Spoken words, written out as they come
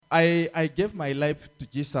I gave my life to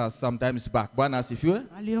Jesus sometimes back. Bwana asifiwe.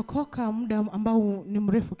 Aliokoka muda ambao ni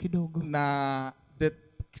mrefu kidogo. Na the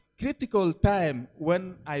critical time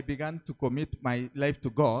when I began to commit my life to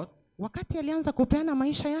God, wakati alianza kupeana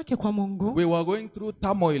maisha yake kwa Mungu, we were going through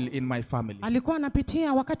turmoil in my family. Alikuwa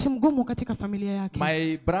anapitia wakati mgumu katika familia yake.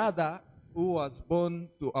 My brother who was born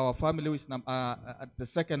to our family who is the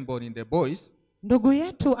second born in the boys, ndugu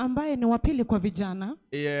yetu ambaye ni wa pili kwa vijana,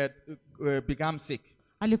 he had become sick.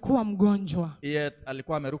 Alikuwa mgonjwa.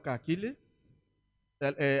 Alikuwa ameruka akili.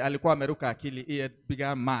 He had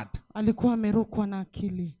become mad. Alikuwa amerukwa na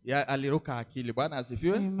akili. Aliruka akili. Bwana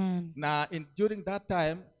asifiwe. Amen. Na during that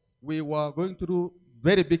time we were going through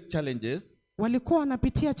very big challenges. Walikuwa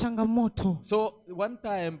wanapitia changamoto. So one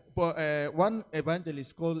time one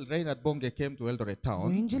evangelist called Reinhard Bonge came to Eldoret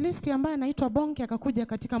town. Mwinjilisti ambaye anaitwa Bonge akakuja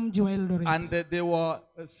katika mji wa Eldoret. And there were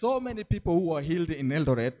so many people who were healed in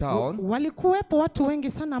Eldoret town. Walikuwepo watu wengi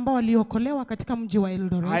sana ambao waliokolewa katika mji wa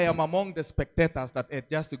Eldoret. I am among the spectators that had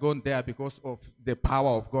just gone there because of the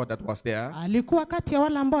power of God that was there. Alikuwa kati ya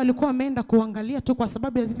wale ambao walikuwa wameenda kuangalia tu kwa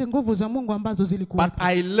sababu ya zile nguvu za Mungu ambazo zilikuwa. But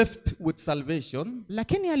I left with salvation.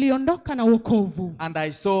 Lakini aliondoka na wokovu. And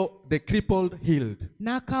I saw the crippled healed.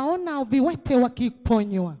 Na akaona viwete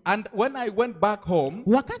wakiponywa. And when I went back home,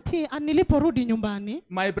 wakati niliporudi nyumbani,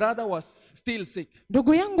 my brother was still sick.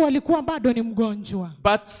 Ndugu yangu alikuwa bado ni mgonjwa.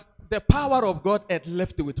 But the power of God had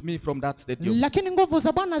left with me from that stadium. Lakini nguvu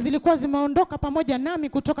za Bwana zilikuwa zimeondoka pamoja nami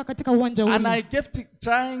kutoka katika uwanja ule. And I kept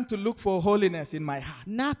trying to look for holiness in my heart.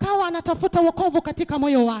 Na akawa anatafuta wokovu katika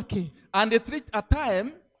moyo wake. And it reached a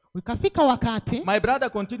time, ukafika wakati, my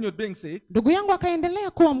brother continued being sick. Ndugu yangu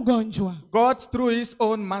akaendelea kuwa mgonjwa. God through his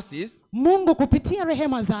own mercies, Mungu kupitia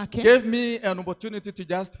rehema zake, gave me an opportunity to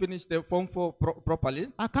just finish the form 4 properly.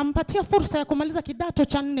 Akampatia fursa ya kumaliza kidato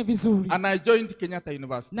cha 4 vizuri. And I joined Kenyatta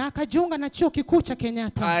University. Na akajiunga na chuo kikuu cha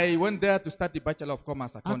Kenyatta. I went there to study Bachelor of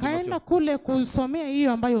Commerce accounting. Akaenda kule kusomea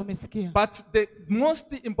hiyo ambayo umesikia. But the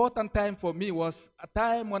most important time for me was a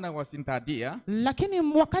time when I was in third year. Lakini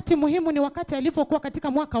wakati muhimu ni wakati alipokuwa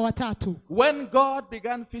katika mwaka wa 3. When God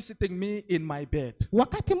began visiting me in my bed.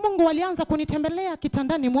 Wakati Mungu alianza kunitembelea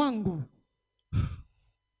kitandani mwangu.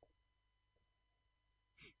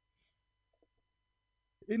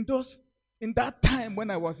 In that time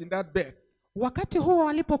when I was in that bed, wakati huo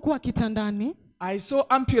alipokuwa kitandani, I saw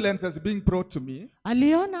ambulances being brought to me.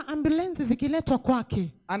 Aliona ambulances zikiletwa kwake.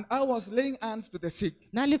 And I was laying hands to the sick.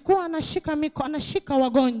 Na alikuwa anashika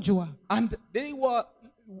wagonjwa. And they were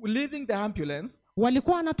leaving the ambulance.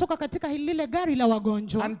 Walikuwa wanatoka katika lile gari la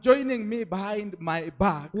wagonjwa. And joining me behind my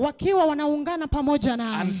back. Wakiwa wanaungana pamoja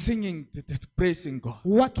naye. And singing, praising God.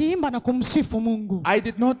 Wakiimba na kumsifu Mungu. I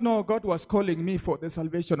did not know God was calling me for the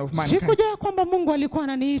salvation of mankind. Sikujua kwamba Mungu alikuwa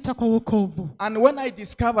ananiita kwa wokovu. And when I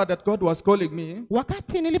discovered that God was calling me,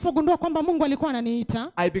 wakati nilipogundua kwamba Mungu alikuwa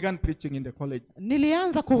ananiita, I began preaching in the college.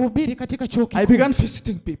 Nilianza kuhubiri katika chuo kikuu. I began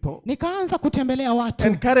visiting people. Nikaanza kutembelea watu.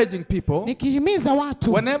 Encouraging people. Nikihimiza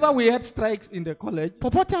watu. Whenever we had strikes in the college,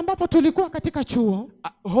 popote ambapo tulikuwa katika chuo,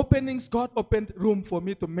 openings, God opened room for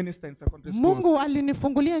me to minister in secondary schools. Mungu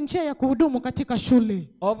alinifungulia njia ya kuhudumu katika shule.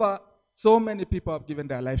 Over so many people have given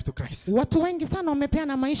their lives to Christ. Watu wengi sana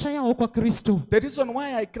wamepeana maisha yao kwa Kristo. The reason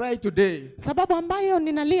why I cry today, sababu ambayo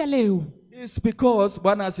ninalia leo, is because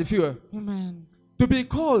Bwana asifiwe. Amen. To be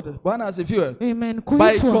called, Bwana asifiwe, Amen.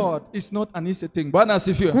 by God is not an easy thing. Bwana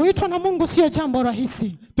asifiwe. Kuitwa na Mungu sio jambo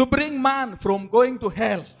rahisi. To bring man from going to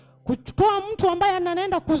hell, kutoa mtu ambaye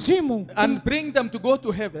anaenda kuzimu and bring them to go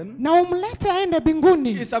to heaven, na umlete aende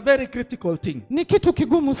mbinguni, is a very critical thing. Ni kitu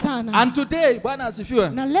kigumu sana. And today, Bwana asifiwe,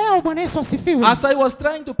 na leo Bwana Yesu asifiwe, as I was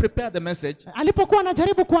trying to prepare the message, alipokuwa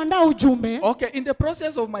anajaribu kuandaa ujumbe, okay, in the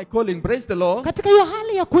process of my calling, praise the Lord, katika hiyo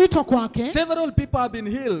hali ya kuitwa kwake, several people have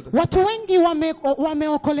been healed. Watu wengi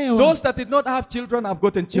wameokolewa. Those that did not have children have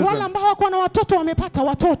gotten children. Wale ambao hawakuwa na watoto wamepata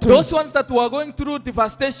watoto. Those ones that were going through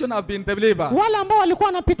devastation have been delivered. Wale ambao walikuwa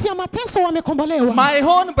wanapitia mateso wamekombolewa. My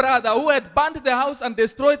own brother who had burned the house and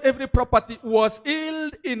destroyed every property was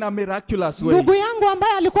healed in a miraculous way. Ndugu yangu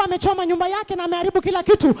ambaye alikuwa amechoma nyumba yake na ameharibu kila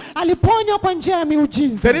kitu, aliponywa kwa njia ya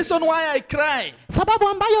miujiza. The reason why I cry, sababu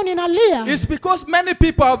ambayo ninalia, is because many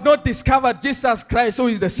people have not discovered Jesus Christ who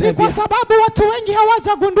is the Savior. Ni kwa sababu watu wengi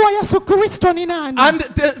hawajagundua Yesu Kristo ni nani. And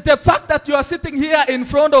the fact that you are sitting here in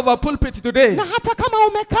front of a pulpit today, na hata kama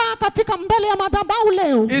umekaa katika mbele ya madhabahu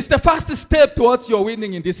leo, is the first step towards your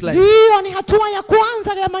winning in this this life. hiyo ni hatua ya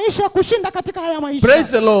kwanza ya maisha ya kushinda katika haya maisha.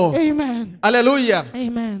 Praise the Lord. Amen. Hallelujah.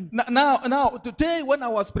 Amen. Now, today when I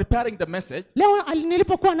was preparing the message, Leo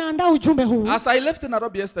nilipokuwa naandaa ujumbe huu, as I left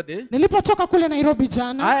Nairobi yesterday, nilipotoka kule Nairobi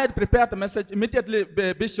jana, I had prepared the message. Immediately,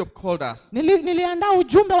 Bishop called us. niliandaa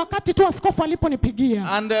ujumbe wakati tu askofu aliponipigia.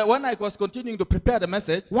 And when I was continuing to prepare the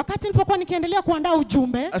message, Wakati nilipokuwa nikiendelea kuandaa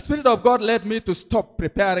ujumbe, a Spirit of God led me to stop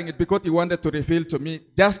preparing it because He wanted to reveal to me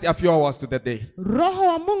just a few hours to the day. Roho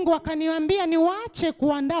wa Mungu akaniambia niwaache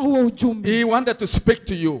kuandaa huo ujumbe. He wanted to speak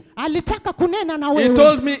to you. Alitaka kunena na He wewe.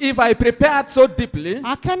 told me if I prepared so deeply,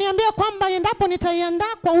 Akaniambia kwamba endapo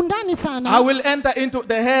nitaiandaa kwa undani sana, I will enter into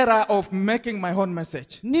the era of making my own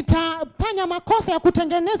message. nitafanya makosa ya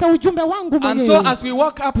kutengeneza ujumbe wangu And mwenyewe. so as we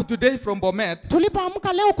woke up today from Bomet,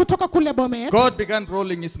 Tulipoamka leo kutoka kule Bomet, God began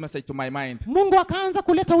rolling His message to my mind. Mungu akaanza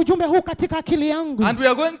kuleta ujumbe huu katika akili yangu. And we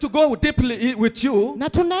are going to go deeply with you. Na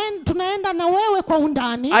tunaenda na wewe kwa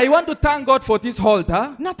undani. I want to thank God for this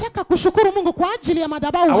altar. Nataka kushukuru Mungu kwa ajili ya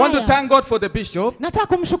madhabahu I want to haya. thank God for the bishop. Nataka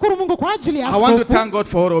kumshukuru Mungu kwa ajili ya I want to askofu. thank God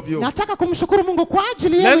for all of you. Nataka kumshukuru Mungu kwa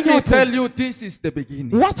ajili yenu Let me nyote. tell you, this is the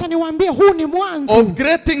beginning Wacha niwaambie huu ni mwanzo of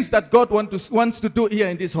great things that God wants to do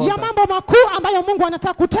here in this ya altar. mambo makuu ambayo Mungu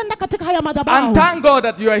anataka kutenda katika haya And madhabahu. thank God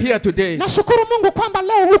that you are here today. Nashukuru Mungu kwamba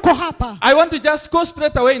leo uko hapa. I want to just go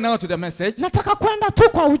straight away now to the message, Nataka kwenda tu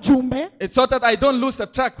kwa ujumbe so that I don't lose the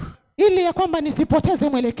track ili ya kwamba nisipoteze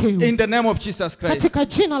mwelekeo. in the name of Jesus Christ. Katika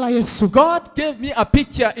jina la Yesu. God gave me a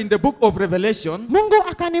picture in the book of Revelation. Mungu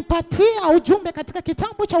akanipatia ujumbe katika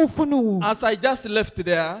kitabu cha Ufunuo. As I just left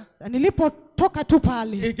there, Nilipotoka tu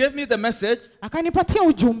pale, He gave me the message akanipatia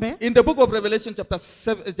ujumbe in the book of Revelation chapter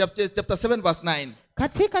 7 verse 9.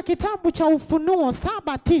 katika kitabu cha Ufunuo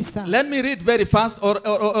 7:9. Let me read very fast,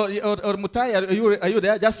 or Mutai, are you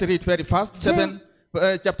there? Just read very fast.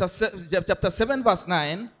 Chapter 7 verse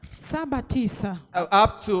 9. 7:9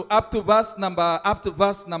 Up to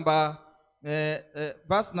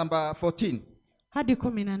verse number 14. hadi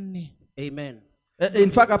 14. Amen.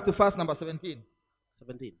 In fact, up to verse number 17.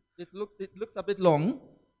 17. It looks a bit long.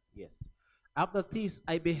 Yes. After this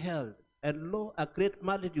I beheld, and lo, a great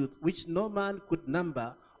multitude which no man could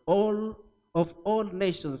number, all of all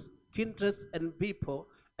nations, kindreds, and people,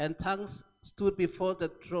 and tongues stood before the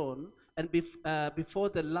throne, and before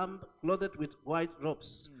the Lamb, clothed with white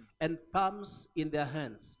robes, and palms in their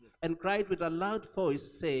hands, and cried with a loud voice,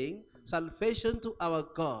 saying, Salvation to our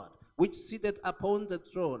God, which sitteth upon the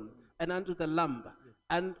throne, and unto the Lamb.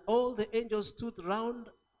 And all the angels stood round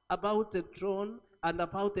about the throne, and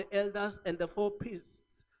about the elders and the four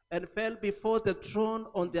priests, and fell before the throne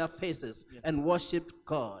on their faces, and worshipped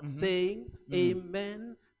God, saying,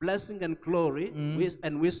 Amen. Blessing and glory,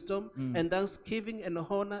 and wisdom, and thanksgiving and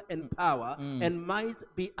honor and power, and might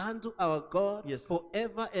be unto our God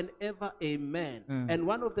forever and ever. Amen. And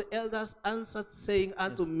one of the elders answered, saying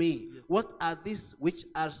unto me, What are these which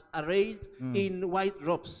are arrayed in white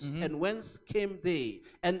robes, and whence came they?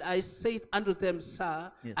 And I said unto them,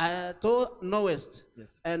 Sir, thou knowest.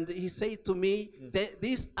 And he said to me,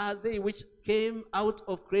 These are they which came out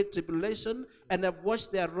of great tribulation, and have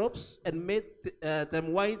washed their robes, and made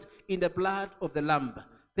them white in the blood of the Lamb.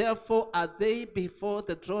 Therefore are they before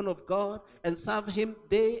the throne of God, and serve him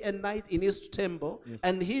day and night in his temple.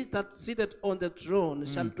 And he that sitteth on the throne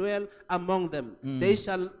shall dwell among them. They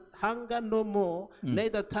shall hunger no more,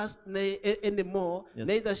 neither thirst any more,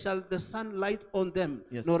 neither shall the sun light on them,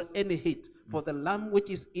 nor any heat. For the Lamb which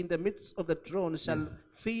is in the midst of the throne shall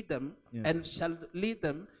feed them, and shall lead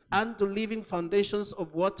them unto living foundations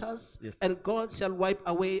of waters, and God shall wipe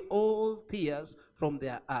away all tears from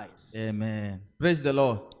their eyes. Amen. Praise the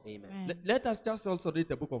Lord. Amen. Let us just also read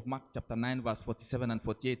the book of Mark chapter 9 verse 47 and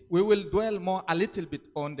 48. We will dwell more a little bit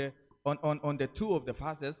on the two of the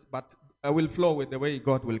verses, but I will flow with the way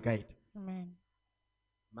God will guide. Amen.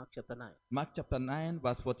 Mark chapter 9. Mark chapter 9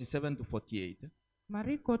 verse 47 to 48.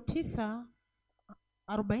 Mariko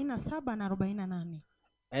 9:47 na 48.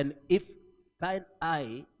 And if thine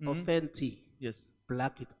eye offend thee,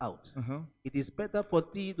 pluck it out. It is better for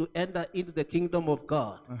thee to enter into the kingdom of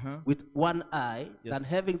God with one eye than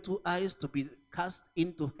having two eyes to be cast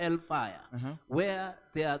into hellfire, where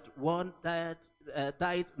there one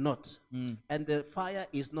died not, and the fire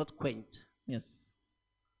is not quenched. Yes.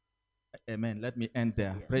 Amen. Let me end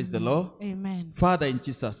there. Praise the Lord. Amen. Father, in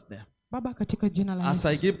Jesus' name, Baba, katika jina la as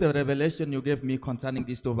I Yesu, give the revelation you gave me concerning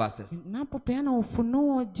these two verses, napopeana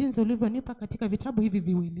ufunuo jinsi ulivyonipa katika vitabu hivi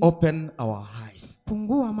viwili, open our eyes,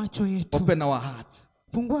 fungua macho yetu, open our hearts.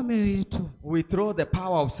 fungua mioyo yetu. We throw the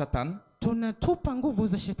power of Satan tunatupa nguvu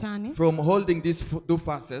za shetani from holding these two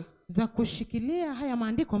verses, za kushikilia haya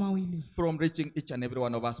maandiko mawili from reaching each and every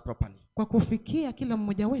one of us properly. kwa kufikia kila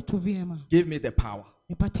mmoja wetu vyema. Give me the power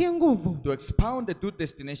Nipatie nguvu to expound the two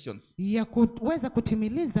destinations, ya kuweza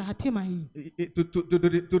kutimiliza hatima hii,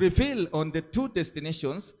 to reveal on the two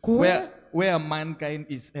destinations where mankind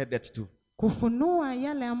is headed to. kufunua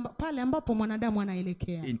yale pale ambapo mwanadamu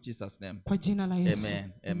anaelekea. In Jesus' name. Kwa jina la Yesu.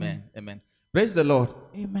 Amen. Amen. Amen. Praise the Lord.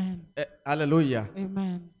 Amen. Hallelujah.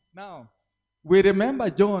 Amen. Now, we remember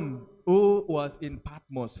John, who was in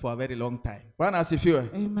Patmos for a very long time. Bwana asifiwe.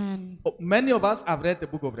 Amen. Many of us have read the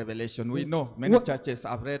book of Revelation. We know many churches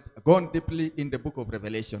have gone deeply in the book of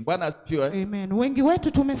Revelation. Bwana asifiwe. Amen. Wengi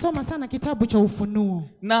wetu tumesoma sana kitabu cha Ufunuo.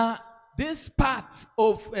 Now, this part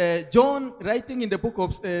of John writing in the book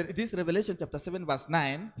of this Revelation chapter 7 verse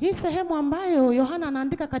 9. Hii sehemu ambayo Yohana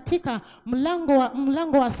anaandika katika mlango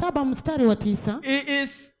wa 7 mstari wa 9.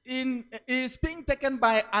 Is being taken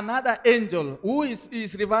by another angel who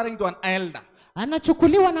is referring to an elder.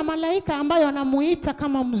 Anachukuliwa na malaika ambayo anamuita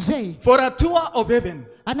kama mzee. For a tour of heaven.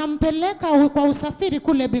 Anampeleka kwa usafiri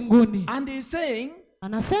kule mbinguni. And he is saying,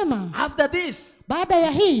 anasema, after this, baada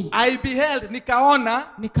ya hii, I beheld,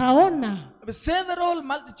 nikaona several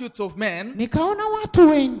multitudes of men, nikaona watu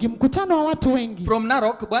wengi, mkutano wa watu wengi, from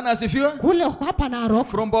Narok, Bwana asifiwe, kule hapa Narok,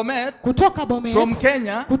 from Bomet, kutoka Bomet, from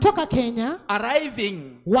Kenya, kutoka Kenya,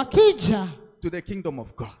 arriving, wakija to the kingdom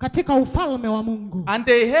of God, katika ufalme wa Mungu. And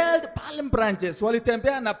they held palm branches.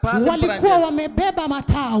 Walitembea na palm branches. Walikuwa wamebeba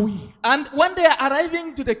matawi. And when they are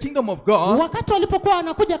arriving to the kingdom of God, wakati walipokuwa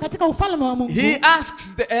wanakuja katika ufalme wa Mungu, he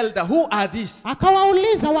asks the elder, who are these?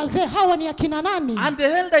 Akawauliza wazee, hawa ni akina nani? And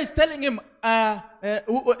the elder is telling him,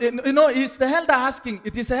 it's the elder asking.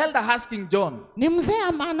 It is the elder asking John. Ni mzee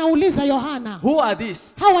anauliza Yohana, who are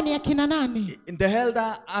these? Hawa ni akina nani? The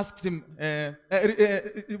elder asks him.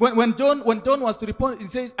 When John was to respond, he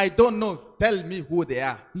says, "I don't know. Tell me who they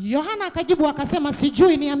are." Yohana akajibu akasema,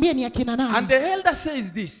 sijui, niambie ni akina nani. And the elder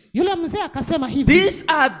says this. Yule mzee akasema hivi, these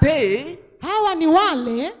are they, hawa ni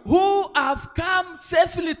wale who have come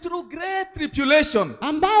safely through great tribulation.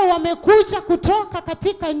 Ambao wamekuja kutoka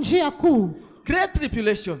katika njia kuu. Great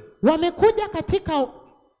tribulation. Wamekuja katika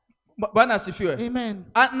Bwana asifiwe. Amen.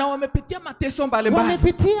 Na wamepitia mateso mbalimbali.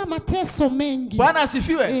 Wamepitia mateso mengi. Bwana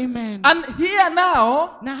asifiwe. Amen. And here now,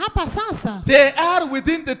 na hapa sasa, they are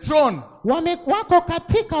within the throne. Wako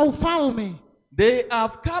katika ufalme. They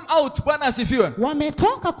have come out. Bwana asifiwe.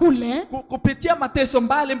 Wametoka kule kupitia mateso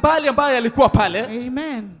mbalimbali ambayo yalikuwa pale.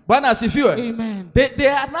 Amen. Bwana asifiwe. Amen.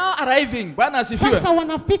 They are now arriving. Bwana asifiwe. Sasa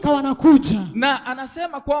wanafika, wanakuja. Na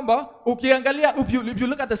anasema kwamba ukiangalia, if you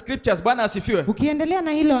look at the scriptures, Bwana asifiwe, ukiendelea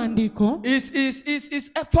na hilo andiko,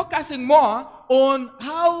 is focusing more on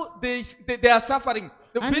how they are suffering.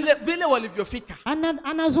 Vile walivyofika.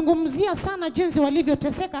 Anazungumzia sana jinsi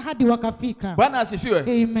walivyoteseka hadi wakafika. Bwana asifiwe.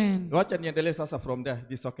 Amen. Wacha niendelee sasa from there.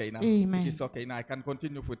 This okay now. Amen. This okay now. I can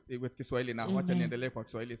continue with Kiswahili now. Wacha niendelee kwa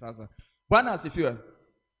Kiswahili sasa. Bwana asifiwe.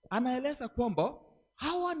 Anaeleza kwamba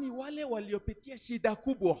hawa ni wale waliopitia shida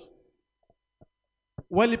kubwa.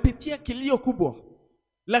 Walipitia kilio kubwa.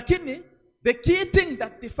 Lakini the key thing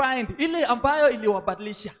that defined, ile ambayo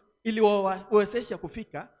iliwabadilisha, iliwawezesha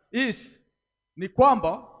kufika ni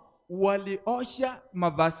kwamba waliosha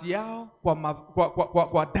mavazi yao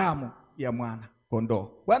kwa damu ya mwana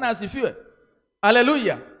kondoo. Bwana asifiwe.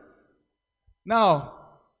 Hallelujah. Now,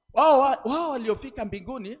 wao waliofika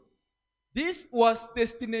mbinguni, this was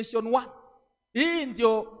destination 1. Hii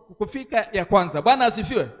ndio kufika ya kwanza. Bwana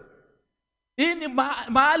asifiwe. Hii ni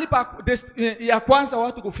mahali ya kwanza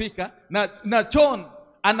watu kufika, na John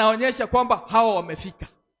anaonyesha kwamba hawa wamefika.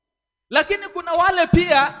 Lakini kuna wale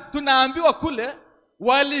pia tunaambiwa kule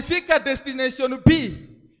walifika destination B,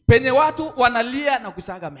 penye watu wanalia na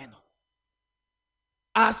kusaga meno.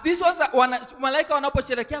 As this was malaika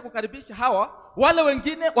wanaposherehekea kukaribisha hawa, wale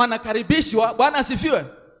wengine wanakaribishwa. Bwana asifiwe.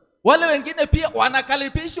 Wale wengine pia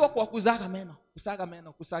wanakaribishwa kwa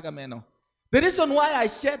kusaga meno. The reason why I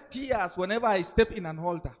shed tears whenever I step in an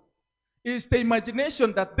altar is the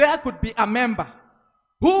imagination that there could be a member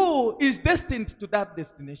who is destined to that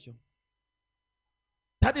destination.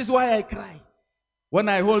 That is why I cry when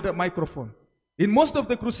I hold a microphone. In most of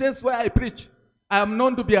the crusades where I preach, I am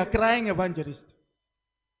known to be a crying evangelist.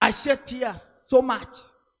 I shed tears so much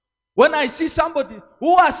when I see somebody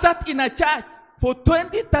who has sat in a church for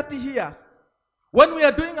 20, 30 years. When we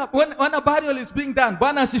are doing when a burial is being done,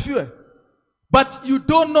 Bwana asifiwe, but you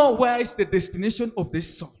don't know where is the destination of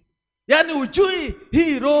this soul. Yani ujui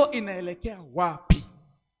hii roho inaelekea wapi.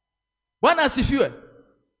 Bwana asifiwe.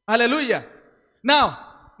 Hallelujah. Now,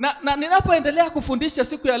 na ninapoendelea kufundisha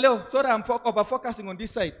siku ya leo, sorry I'm over focusing on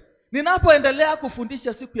this side. ninapoendelea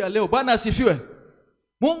kufundisha siku ya leo, Bwana asifiwe,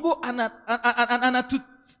 Mungu anatu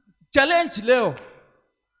challenge leo.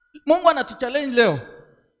 Mungu anatuchallenge leo.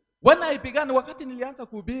 When I began, wakati nilianza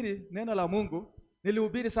kuhubiri neno la Mungu,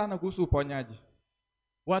 nilihubiri sana kuhusu uponyaji.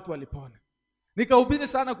 Watu walipona. Nikahubiri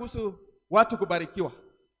sana kuhusu watu kubarikiwa.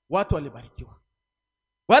 Watu walibarikiwa.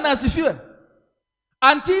 Bwana asifiwe.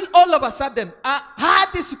 Until all of a sudden,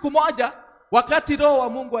 hadi siku moja, wakati Roho wa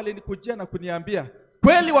Mungu alinikujia na kuniambia,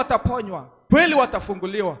 kweli wataponywa, kweli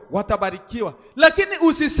watafunguliwa, watabarikiwa. Lakini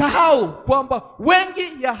usisahau kwamba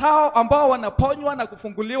wengi ya hao ambao wanaponywa na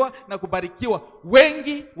kufunguliwa na kubarikiwa,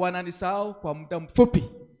 wengi wananisahau kwa muda mfupi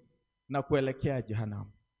na kuelekea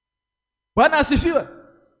jehanamu. Bwana asifiwe.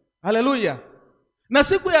 Haleluya. Na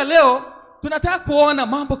siku ya leo tunataka kuona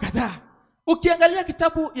mambo kadhaa. Ukiangalia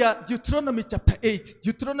kitabu ya Deuteronomy chapter 8.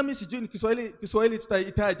 Deuteronomy sijui ni Kiswahili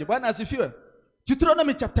tutahitaji. Bwana asifiwe.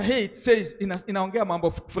 Deuteronomy chapter 8 says, inaongea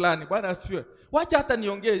mambo fulani. Bwana asifiwe. Wacha hata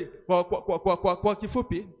niongee kwa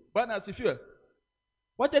kifupi. Bwana asifiwe.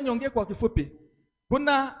 Wacha niongee kwa kifupi.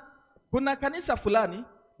 Kuna kanisa fulani.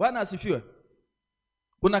 Bwana asifiwe.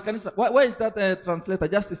 Kuna kanisa. Where is that translator?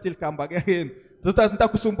 Just still come back again.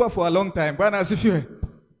 Nitakusumbua for a long time. Bwana asifiwe.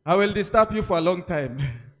 I will disturb you for a long time.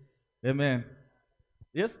 Amen.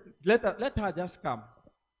 Yes, let her just come.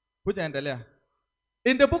 Kuja endelea.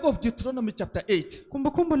 In the book of Deuteronomy chapter 8.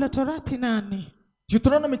 Kumbukumbu la Torati 8.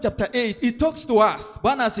 Deuteronomy chapter 8, it talks to us.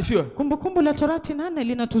 Bwana asifiwe. Kumbukumbu la Torati 8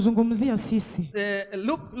 linatuzungumzia sisi.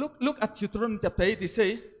 Look at Deuteronomy chapter 8, it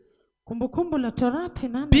says, Kumbukumbu la Torati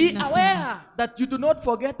 8. Be aware that you do not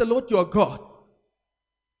forget the Lord your God.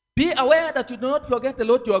 Be aware that you do not forget the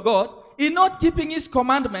Lord your God in not keeping his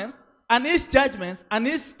commandments and his judgments and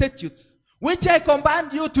his statutes, which I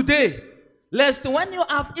command you today, lest when you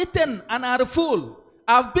have eaten and are full,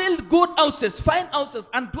 have built good houses, fine houses,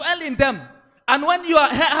 and dwell in them, and when your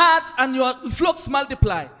herds and your flocks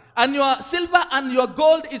multiply, and your silver and your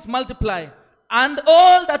gold is multiplied, and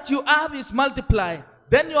all that you have is multiplied,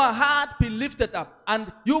 then your heart be lifted up,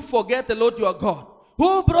 and you forget the Lord your God,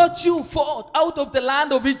 who brought you forth out of the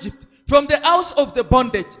land of Egypt, from the house of the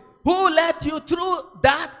bondage, who led you through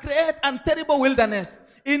that great and terrible wilderness,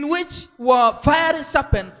 in which were fiery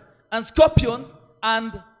serpents and scorpions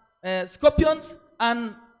and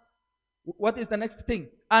what is the next thing?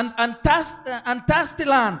 And thirsty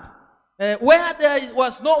land, where there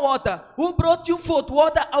was no water, who brought you forth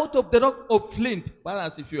water out of the rock of flint.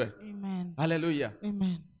 Amen. Hallelujah.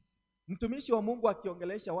 Amen. Mtumishi wa Mungu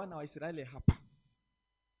akiongelesha wana wa Israeli hapa,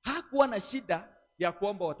 hakuwa na shida ya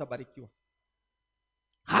kuomba watabarikiwa.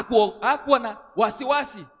 Hakuwa na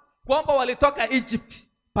wasiwasi kwamba walitoka Egypt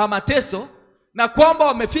pa mateso na kwamba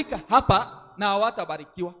wamefika hapa na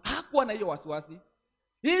hawatabarikiwa. Hakuwa na hiyo wasiwasi.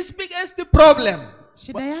 His biggest problem,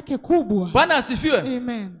 shida yake kubwa, Bwana asifiwe,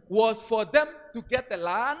 Amen, was for them to get the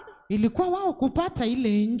land, ilikuwa wao kupata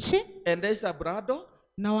ile nchi, endesha brado,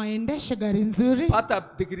 na waendeshe gari nzuri, pata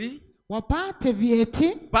degree, wapate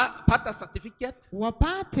vyeti, pata certificate,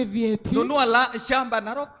 wapate vyeti, nunua shamba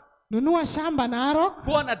Narok, nunua shamba Narok,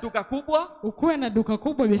 kuwa na duka kubwa, ukuwe na duka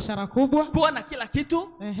kubwa, biashara kubwa, kuwa na kila kitu,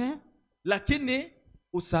 lakini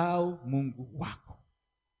usahau Mungu wako.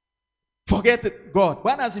 Forget God.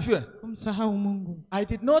 Bwana asifiwe. Umsahau Mungu. I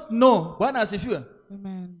did not know. Bwana asifiwe.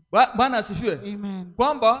 Amen. Bwana asifiwe. Amen.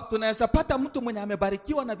 Kwamba tunaweza pata mtu mwenye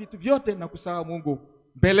amebarikiwa na vitu vyote na kusahau Mungu.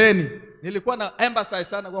 Mbeleni nilikuwa na emphasize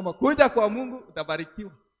sana kwamba kuja kwa Mungu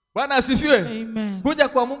utabarikiwa. Bwana asifiwe. Amen. Kuja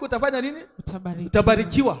kwa Mungu utafanya nini?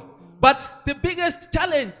 Utabarikiwa. But the biggest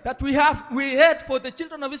challenge that we had for the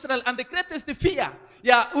children of Israel, and the greatest fear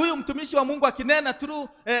ya huyu mtumishi wa Mungu akinena through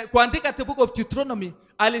kuandika the book of Deuteronomy,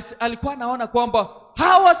 alikuwa naona kwamba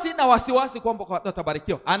hawa sina wasiwasi kwamba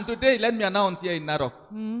watabarikiwa. And today let me announce here in Narok,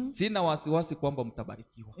 sina wasiwasi kwamba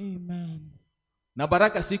mtabarikiwa. Amen. Na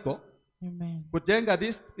baraka siko. Amen. Kujenga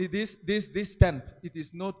this tent, it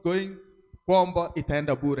is not going kwamba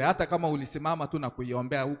itaenda bure. Hata kama ulisimama tu na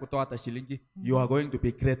kuiombea huko toa hata shilingi, you are going to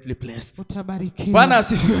be greatly blessed. Utabarikiwa. Bwana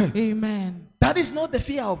asifiwe. Amen. That is not the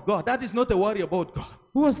fear of God. That is not the worry about God.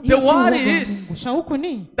 The worry is shauku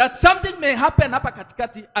ni that something may happen hapa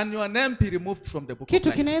katikati and your name be removed from the book of life.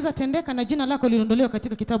 Kitu kinaweza tendeka na jina lako liondolewa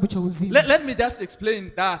katika kitabu cha uzima. Let me just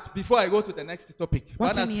explain that before I go to the next topic.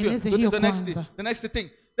 Wacha nieleze hiyo kwanza. The next thing.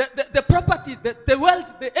 The property, the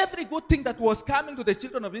wealth, every good thing that was coming to the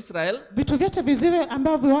children of Israel, vitu vyote vizuri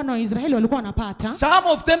ambavyo wana wa Israeli walikuwa wanapata, some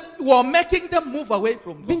of them were making them move away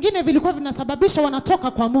from God. Vingine vilikuwa vinasababisha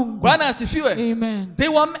wanatoka kwa Mungu. Bwana asifiwe. Amen. They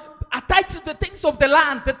were attached to the things of the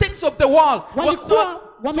land, the things of the world.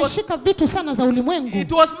 wameshika vitu sana za ulimwengu.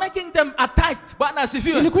 It was making them attached. Bwana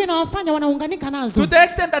asifiwe. Ilikuwa inawafanya wanaunganika nazo. To the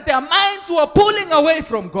extent that their minds were pulling away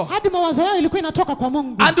from God. Hadi mawazo yao ilikuwa inatoka kwa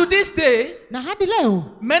Mungu. And to this day, na hadi leo,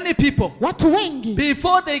 many people, watu wengi,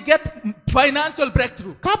 before they get financial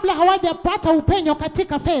breakthrough, kabla hawajapata upenyo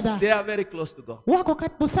katika fedha, they are very close to God. wako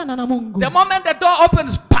karibu sana na Mungu. The moment the door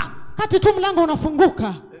opens, pam, kati tu mlango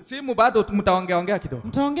unafunguka, simu bado mtaongea kidogo.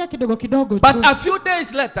 Mtaongea kidogo kidogo tu. But a few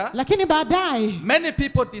days later, lakini baadaye, many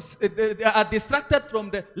people they are distracted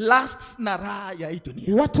from the last nara ya hii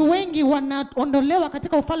dunia. Watu wengi wanaondolewa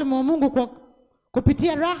katika ufalme wa Mungu kwa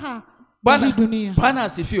kupitia raha ya hii dunia. Bwana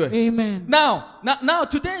asifiwe. Amen. Now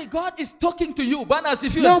today God is talking to you. Bwana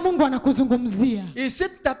asifiwe. Leo Mungu anakuzungumzia. Is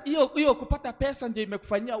it that hiyo kupata pesa ndio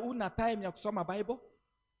imekufanyia una time ya kusoma Bible?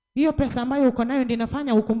 Hiyo pesa ambayo uko nayo ndio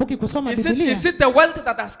inafanya ukumbuki kusoma Biblia. Is it the wealth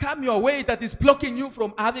that has come your way that is blocking you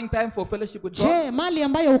from having time for fellowship with God? Je, mali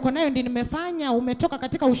ambayo uko nayo ndio nimefanya umetoka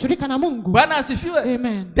katika ushirika na Mungu? Bwana asifiwe.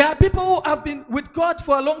 Amen. There are people who have been with God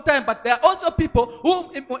for a long time, but there are also people who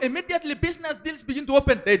immediately business deals begin to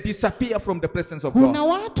open, they disappear from the presence of God. Kuna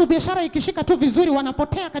watu biashara ikishika tu vizuri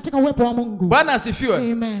wanapotea katika uwepo wa Mungu. Bwana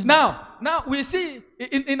asifiwe. Amen. Now we see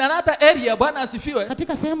in another area, Bwana asifiwe.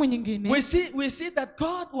 Katika sehemu nyingine, we see that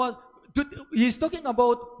God he is talking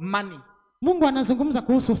about money. Mungu anazungumza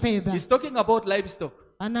kuhusu fedha. He's talking about livestock.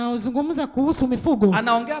 Anazungumza kuhusu mifugo.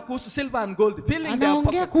 Anaongea kuhusu silver and gold, filling their pockets.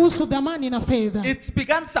 Anaongea kuhusu dhamani na fedha. It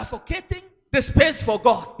began suffocating the space for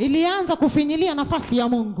God. Ilianza kufinyilia nafasi ya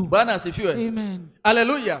Mungu. Bwana asifiwe. Amen.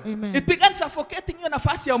 Hallelujah. Amen. It began suffocating hiyo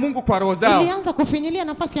nafasi ya Mungu kwa roho zao. Ilianza kufinyilia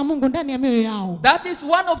nafasi ya Mungu ndani ya mioyo yao. That is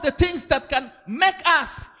one of the things that can make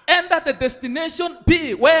us enter the destination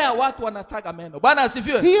B where watu wanasaga meno. Bwana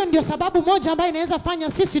asifiwe. Hiyo ndio sababu moja ambayo inaweza fanya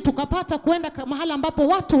sisi tukapata kwenda mahali ambapo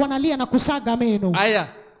watu wanalia na kusaga meno. Aya.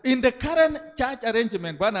 In the current church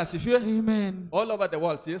arrangement, Bwana asifiwe. Amen. All over the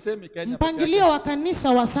world. CSM Kenya. Mpangilio wa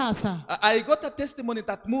kanisa wa sasa. I got a testimony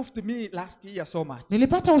that moved me last year so much.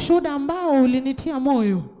 Nilipata ushuhuda ambao ulinitia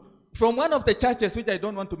moyo. From one of the churches which I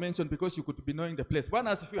don't want to mention because you could be knowing the place.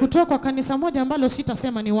 Bwana asifiwe. Kutoka kwa kanisa moja ambalo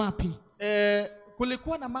sitasema ni wapi.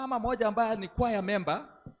 Kulikuwa na mama moja ambaye ni choir member,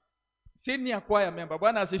 senior choir member.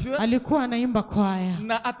 Bwana asifiwe. Alikuwa anaimba kwaya.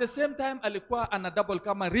 Na at the same time alikuwa ana double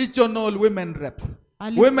kama regional women rep.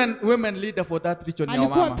 Women leader for that region ya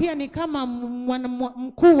mama. Alikuwa pia ni kama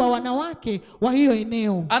mkuu wa wanawake wa hiyo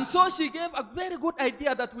eneo. And so she gave a very good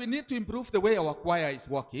idea that we need to improve the way our choir is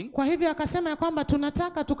working. Kwa hivyo akasema ya kwamba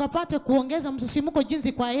tunataka tukapate kuongeza msisimuko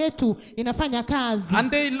jinsi kwaya yetu inafanya kazi.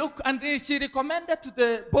 And she recommended to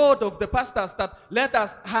the board of the pastors that let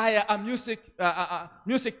us hire a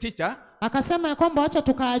music teacher. Akasema ya kwamba acha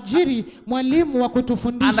tukaajiri mwalimu wa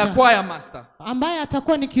kutufundisha. And a choir master. Ambaye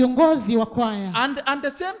atakuwa ni kiongozi wa kwaya. And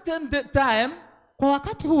the same time kwa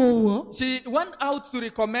wakati huo she went out to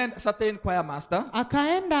recommend a certain choir master.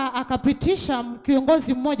 Akaenda akapitisha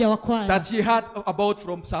kiongozi mmoja wa kwaya. That she heard about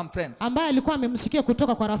from some friends. Ambaye alikuwa amemsikia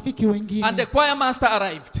kutoka kwa rafiki wengine. And the choir master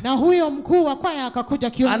arrived. Na huyo mkuu wa kwaya akakuja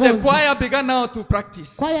kiongozi. And the choir began now to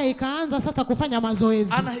practice. Kwaya ikaanza sasa kufanya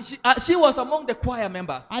mazoezi. And she was among the choir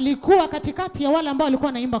members. Alikuwa katikati ya wale ambao walikuwa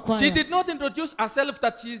wanaimba kwaya. She did not introduce herself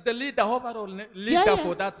that she is the leader, overall leader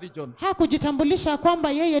for that region. Hakujitambulisha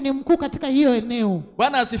kwamba yeye ni mkuu katika hiyo eneo.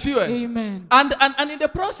 Bwana asifiwe. Amen. And in the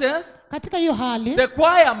process, katika hiyo hali, the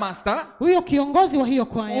choir master, huyo kiongozi wa hiyo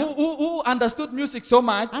kwaya, who understood music so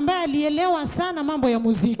much, ambaye alielewa sana mambo ya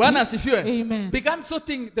muziki, Bwana asifiwe, Amen, began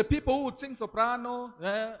sorting the people who would sing soprano,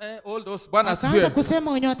 all those. Bwana asifiwe. Akaanza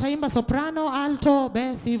kusema wenye wataimba soprano, alto,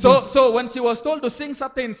 bass hivyo. So when she was told to sing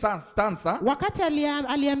certain stanza, wakati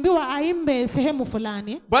aliambiwa aimbe sehemu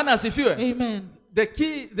fulani, Bwana asifiwe, Amen, the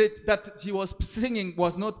key that she was singing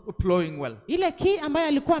was not flowing well. Ile key ambayo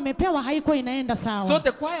alikuwa amepewa haikuwa inaenda sawa. So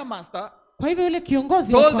the choir master kwa hivyo yule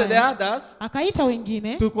kiongozi wa told the others akaita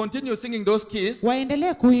wengine to continue singing those keys.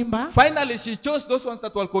 Waendelee kuimba. Finally she chose those ones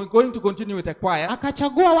that were going to continue with the choir.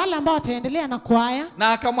 Akachagua wale ambao wataendelea na kwaya.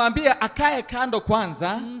 Na akamwambia akae kando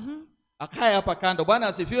kwanza. Akae hapa kando. Bwana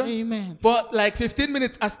asifiwe. Amen. For like 15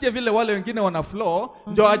 minutes asikie vile wale wengine wana flow,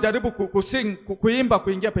 ndio ajaribu kuimba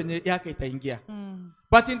kuingia penye yake itaingia.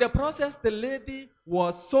 But in the process the lady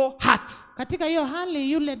was so hurt. Katika hiyo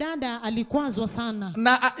hali yule dada alikwazwa sana.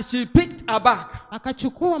 Na she picked her bag.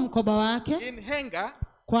 Akachukua mkoba wake. In anger.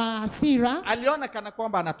 Kwa hasira. Aliona kana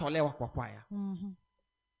kwamba anatolewa kwa kwaya.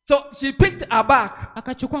 So she picked her bag.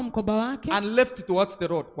 Akachukua mkoba wake. And left towards the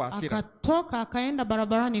road kwa hasira. Akatoka akaenda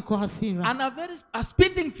barabarani kwa hasira. And a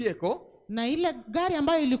speeding vehicle. Na ile gari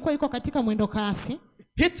ambayo ilikuwa iko katika mwendo kasi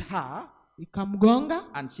hit her. Ikamgonga.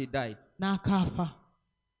 And she died. Na akafa.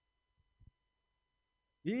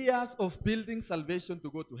 Years of building salvation to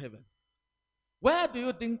go to heaven. Where do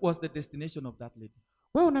you think was the destination of that lady?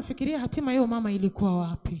 Wewe unafikiria hatima hiyo mama ilikuwa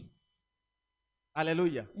wapi?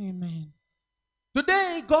 Hallelujah. Amen.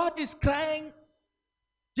 Today God is crying,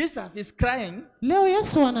 Jesus is crying Leo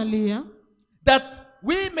Yesu analia that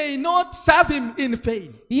we may not serve him in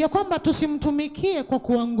vain. ya kwamba tusimtumikie kwa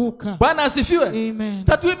kuanguka. Bwana asifiwe. Amen.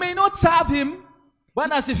 That we may not serve him.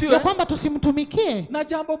 Bwana asifiwe. Ya kwamba tusimtumikie. Na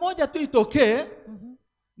jambo moja tu itokee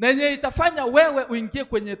na yenye itafanya wewe uingie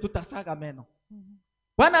kwenye tutasaga meno.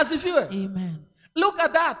 Bwana asifiwe. Amen. Look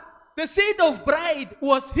at that. The seed of bride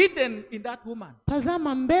was hidden in that woman.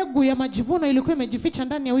 Tazama, mbegu ya majivuno ilikuwa imejificha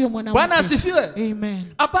ndani ya huyo mwanamke. Bwana asifiwe.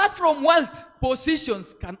 Amen. Apart from wealth,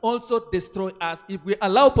 positions can also destroy us if we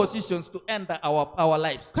allow positions to enter our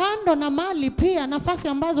lives. Kando na mali, pia nafasi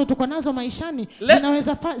ambazo tuko nazo maishani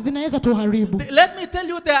zinaweza tuharibu. Let me tell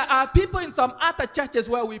you, there are people in some other churches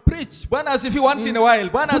where we preach. Bwana asifiwe once in a while.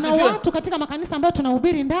 Bwana asifiwe. Kuna watu katika makanisa ambayo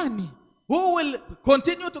tunahubiri ndani who will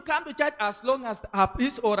continue to come to church as long as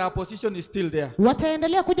his or her position is still there.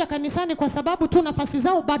 Wataendelea kuja kanisani kwa sababu tu nafasi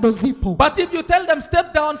zao bado zipo. But if you tell them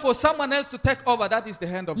step down for someone else to take over, that is the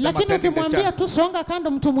hand of them attending the church. Lakini ukimwambia tu songa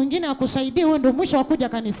kando mtu mwingine akusaidie, huo ndio mwisho wa kuja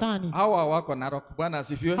kanisani. Hawa wako Narok. Bwana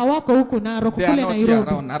asifiwe. Hawako huku Narok, kule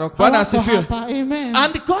Nairobi. Bwana asifiwe. Amen.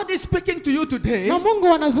 And God is speaking to you today. Na Mungu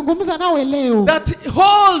anazungumza nawe leo. That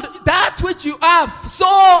hold that which you have so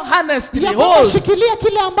honestly. Hold. Shikilia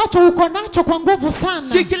kile ambacho uko nacho kwa nguvu sana.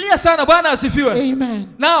 Shikilia sana. Bwana asifiwe. Amen.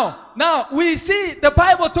 Now we see the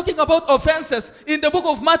Bible talking about offenses in the book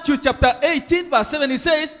of Matthew chapter 18 verse 7. It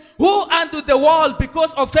says, "Who unto the world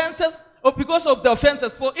because offenses or because of the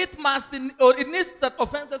offenses, for it needs that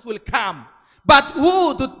offenses will come. But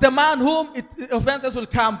who to the man whom offenses will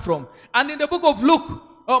come from?" And in the book of Luke,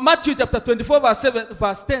 Matthew chapter 24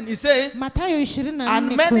 verse 10, he says,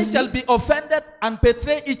 "And many shall be offended and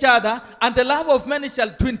betray each other, and the love of many shall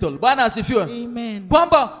dwindle." Bwana asifiwe. Amen.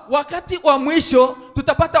 Kwamba wakati wa mwisho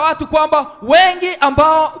tutapata watu kwamba wengi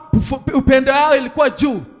ambao upendo wao ilikuwa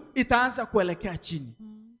juu itaanza kuelekea chini.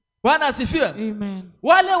 Bwana asifiwe. Amen.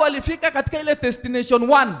 Wale walifika katika ile destination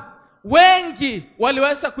 1, wengi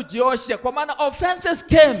waliweza kujiosha kwa maana offenses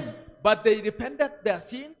came, but they repented their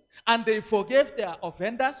sins and they forgave their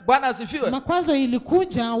offenders. Bwana asifiwe. Makwazo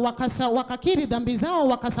ilikuja, wakakiri dhambi zao,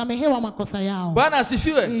 wakasamehewa makosa yao. Bwana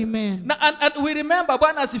asifiwe. Amen. And we remember,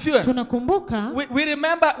 Bwana asifiwe. Tunakumbuka. We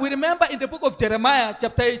remember in the book of Jeremiah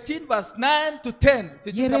chapter 18 verse 9 to 10.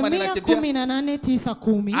 Yeremia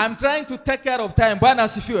 18:9-10. I'm trying to take care of time. Bwana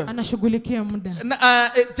asifiwe. Anashughulikia muda.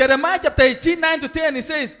 Jeremiah chapter 18 9 to 10, it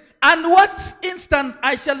says, "And what instant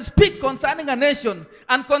I shall speak concerning a nation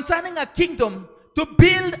and concerning a kingdom, to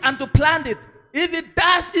build and to plant it, if it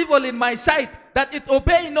does evil in my sight, that it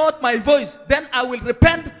obey not my voice, then I will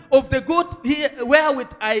repent of the good wherewith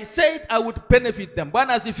I said I would benefit them."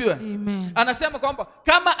 Bwana asifiwe. Amen. Anasema kwamba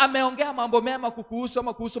kama ameongea mambo mema kukuhusu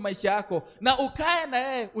ama kuhusu maisha yako na ukae na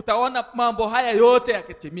yeye, utaona mambo haya yote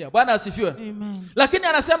yakitimia. Bwana asifiwe. Amen. Lakini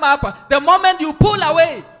anasema hapa, the moment you pull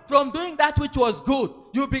away from doing that which was good,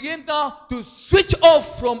 you begin now to switch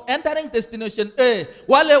off from entering destination A.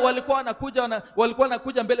 Wale walikuwa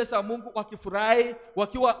wanakuja mbele za Mungu wakifurahi,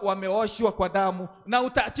 wakiwa wameoshwa kwa damu, na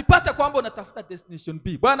utajipata kwamba unatafuta destination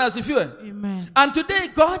B. Bwana asifiwe. Amen. And today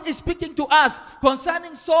God is speaking to us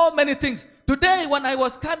concerning so many things. Today when I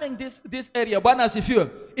was coming this area, Bwana asifiwe,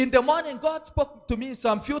 in the morning God spoke to me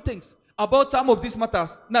some few things about some of these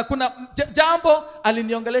matters. Na kuna jambo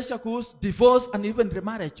aliniongelesha kuhusu divorce and even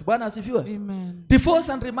remarriage. Bwana asifiwe. Amen.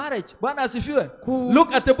 Divorce and remarriage. Bwana asifiwe.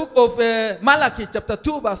 Look at the book of Malachi chapter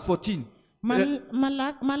 2 verse 14.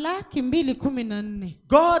 Malaki 2:14.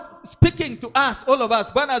 God speaking to us, all of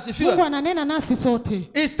us. Bwana asifiwe. Mungu ananena nasi sote.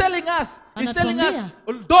 He's telling us,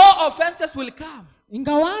 though offenses will come,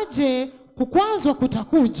 ingawaje kukwazwa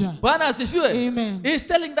kutakuja. Bwana asifiwe. Amen. He's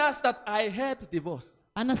telling us that I hate divorce.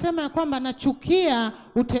 Anasema kwamba nachukia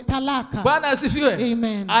talaka. Bwana asifiwe.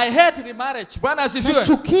 Amen. I hate remarriage. Bwana asifiwe.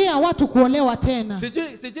 Nachukia watu kuolewa tena.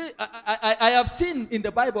 I have seen in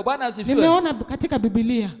the Bible, Bwana asifiwe, nimeona katika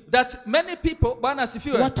Biblia, that many people, Bwana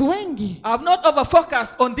asifiwe, watu wengi have not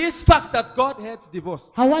overfocused on this fact that God hates divorce.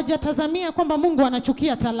 Hawajatazamia kwamba Mungu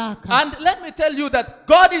anachukia talaka. And let me tell you that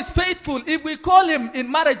God is faithful. If we call him in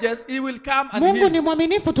marriages, he will come and Mungu heal. ni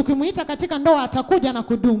mwaminifu, tukimuita katika ndoa atakuja na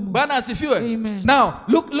kudumu. Bwana asifiwe. Amen. Now,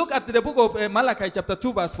 look at the book of Malachi chapter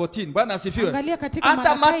 2 verse 14. Bwana asifiwe. Angalia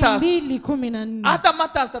katika Malaki 2:14. Other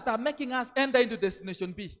matters that are making us enter into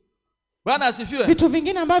destination B. Bwana asifiwe. Vitu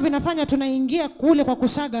vingine ambavyo vinafanya tunaingia kule kwa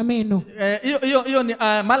kusaga meno. Hiyo ni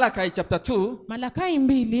Malachi chapter 2. Malaki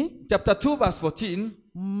 2 chapter 2 verse 14.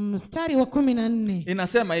 Mstari wa 14.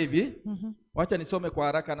 Inasema hivi. Wacha nisome kwa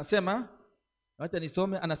haraka.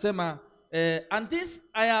 Anasema and this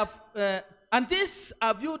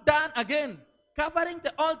have you done again, covering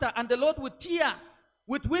the altar and the Lord with tears,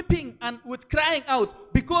 with weeping and with crying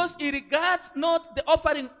out, because he regards not the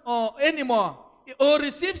offering anymore, or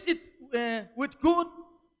receives it with good,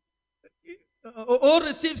 or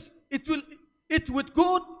receives it with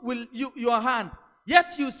good will your hand.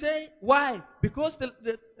 Yet you say, why? Because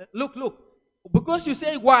look. Because you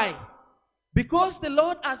say, why? Because the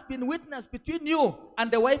Lord has been witness between you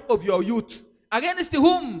and the wife of your youth, against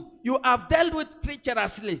whom you have dealt with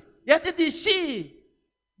treacherously. Yet it is she,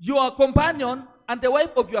 your companion, and the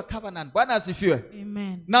wife of your covenant. Bwana asifiwe.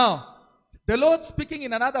 Amen. Now, the Lord speaking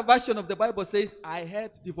in another version of the Bible says, I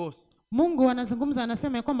hate divorce. Mungu anazungumza,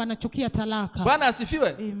 anasema ya kwamba anachukia talaka. Bwana asifiwe.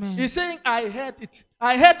 Amen. He's saying, I hate it.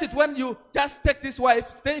 I hate it when you just take this wife,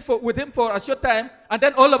 stay with him for a short time, and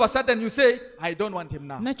then all of a sudden you say, I don't want him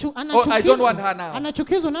now. Or I don't want her now.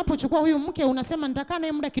 Anachukizwa unapochukua huyu mke, unasema nitakaa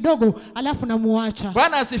naye muda kidogo alafu namuacha.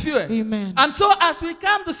 Bwana asifiwe. Amen. And so as we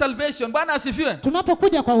come to salvation, Bwana asifiwe,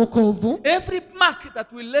 tunapokuja kwa wokovu, every mark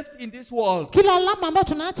that we left in this world, kila alama ambayo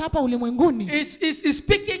tunaacha hapa ulimwenguni, is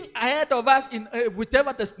speaking ahead of us in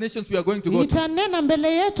whichever destinations we are going to go to. Itanena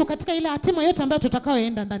mbele yetu katika ile hatima yote ambayo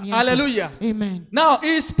tutakayoenda ndani yake. Hallelujah. Amen. Now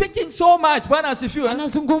he is speaking so much, Bwana asifiwe,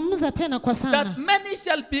 anazungumza tena kwa sana, that many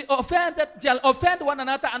shall offend one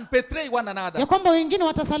another and betray one another. Ya kwamba wengine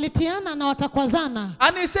watasalitiana na watakwazana.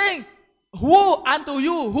 And he's saying, who unto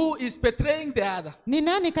you who is betraying the other? Ni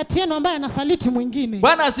nani kati yenu ambaye anasaliti mwingine?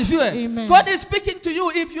 Bwana asifiwe. Amen. God is speaking to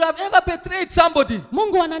you if you have ever betrayed somebody.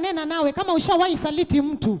 Mungu ananena nawe kama ushawahi saliti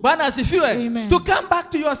mtu. Bwana asifiwe. Amen. To come back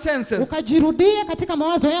to your senses. Ukajirudie katika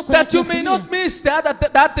mawazo yako, that you may not miss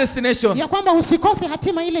that destination. Ya kwamba usikose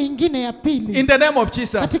hatima ile ingine ya pili. In the name of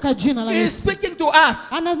Jesus. Katika jina la He Yesu. is speaking to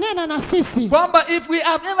us. Ananena na sisi. Kwamba if we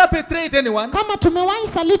have ever betrayed anyone, kama tumewahi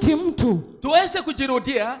saliti mtu, tuweze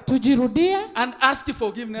kujirudia, tujirudie and ask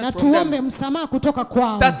forgiveness na from tuombe them, msamaha kutoka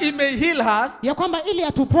kwao, that he may heal us, ya kwamba ili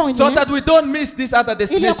atuponye, so that we don't miss this other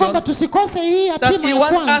ili ya kwamba destination tusikose hii that hatima he ya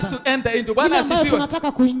wants us kwanza to enter into. ile Bwana ambayo asifiwe.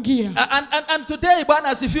 tunataka kuingia. And today, Bwana Na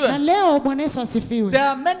asifiwe, leo Bwana Yesu asifiwe, there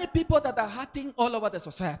are many people that are hurting all over the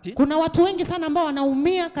society. kuna watu wengi sana ambao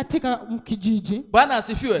wanaumia katika kijiji. Bwana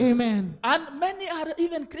asifiwe. Amen. And many are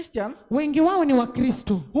even Christians Wengi wao ni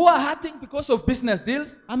Wakristo who are hurting because of business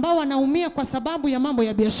deals. ambao wanaumia kwa sababu ya mambo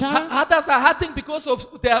ya biashara. Others are hurting because of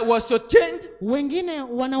there was a change. Wengine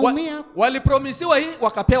wanaumia Walipromisiwa hii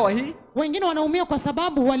wakapewa hii. wengine wanaumia kwa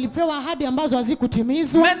sababu walipewa ahadi ambazo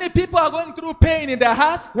hazikutimizwa. Many people are going through pain in their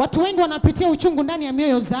hearts. Watu wengi wanapitia uchungu ndani ya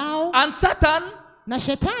mioyo zao. And Satan, Na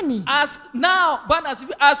shetani,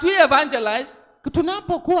 as we evangelize,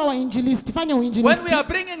 tunapokuwa wainjilisti, fanya when we uinjilisti, are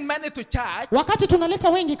bringing many to church, wakati tunaleta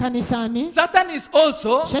wengi kanisani, Satan is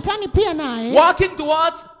also shetani pia naye working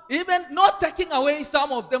towards even not taking away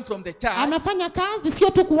some of them from the church, anafanya kazi sio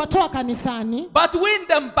tu kuwatoa kanisani, but win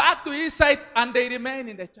them back to his side and they remain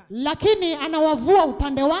in the church. lakini anawavua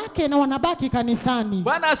upande wake na wanabaki kanisani.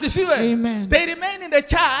 Bwana asifiwe. Amen. They remain in the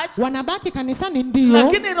church, Wanabaki kanisani ndio,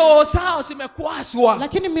 lakini roho zao zimekwazwa.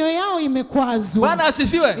 lakini mioyo yao imekwazwa. Bwana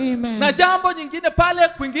asifiwe. Amen. Na jambo nyingine pale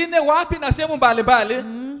kwingine wapi na sehemu mbalimbali.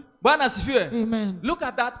 Bwana asifiwe. Amen. Look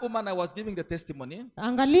at that woman I was giving the testimony.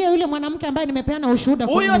 Angalia yule mwanamke ambaye nimepeana ushuhuda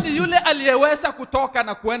Huyo kuhusu. ni yule aliyeweza kutoka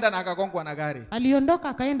na kuenda na akagongwa na gari. Aliondoka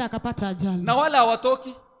akaenda akapata ajali. Na wala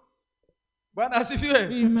hawatoki. Bwana asifiwe.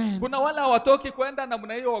 Amen. Kuna wala hawatoki kwenda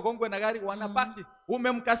namna hiyo wagongwe na gari, wanabaki.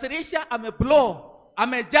 Umemkasirisha, ameblow,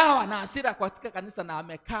 amejawa na hasira katika kanisa na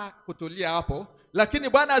kutulia hapo. Lakini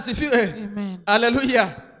Bwana asifiwe. Amen. Hallelujah.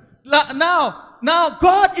 Now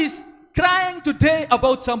God is crying today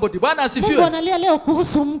about somebody. Bwana Mungu asifiwe. analia leo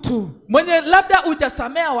kuhusu mtu Mwenye labda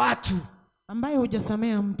hujasamea watu. ambaye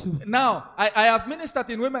hujasamea mtu. Now, I have ministered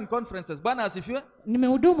in women conferences. Bwana asifiwe.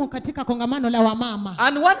 Nimehudumu katika kongamano la wamama.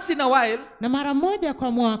 And once in a while, Na mara moja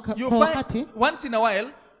kwa mwaka, you kwa find, wakati, once in a while,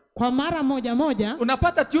 kwa mara moja,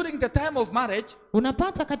 unapata during the time of marriage,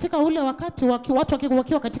 unapata katika ule wakati watu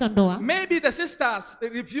wakiwa katika ndoa, maybe the sisters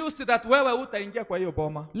refused that wewe utaingia kwa hiyo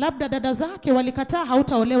boma. labda dada zake walikataa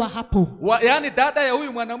hautaolewa hapo. Yani dada ya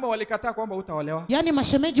huyu mwanamume walikataa kwamba utaolewa. Yani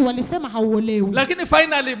mashemeji walisema hauolewi. Lakini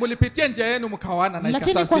finally mlipitia njia yenu mkaoana na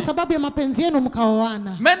Lakini kwa ikasasi. sababu ya mapenzi yenu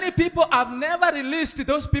mkaoana. Many people have never released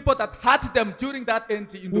those people that hurt them during that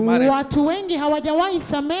entry into marriage. Watu wengi hawajawahi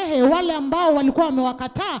samehe wale ambao walikuwa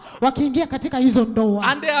wamewakataa wakiingia katika hizo ndoa.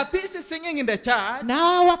 And they are busy singing in the church.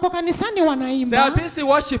 Na wako kanisani They wanaimba, are busy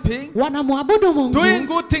worshiping, wanamwabudu Mungu, doing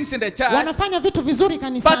good things in the church. wanafanya vitu vizuri But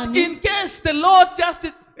kanisani. in case the Lord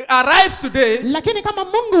just arrives today, Lakini kama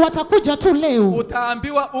Mungu watakuja tu leo,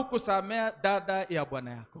 utaambiwa ukusamea dada ya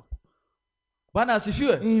bwana yako. Bwana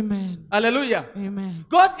asifiwe. Amen. Hallelujah. Amen.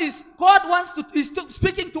 God wants to is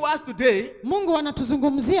speaking to us today. Mungu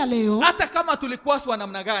anatuzungumzia leo. Hata kama tulikuwa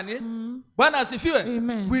namna gani. Bwana asifiwe.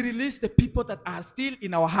 Amen. We release the people that are still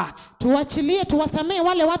in our hearts. Tuachilie, tuwasamee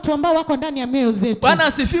wale watu ambao wako ndani ya mioyo zetu. Bwana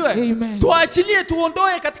asifiwe. Amen. Tuachilie,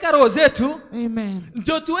 tuondoe katika roho zetu. Amen.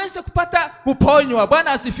 Ndio tuweze kupata kuponywa.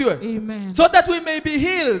 Bwana asifiwe. Amen. So that we may be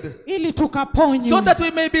healed. Ili tukaponywe. So that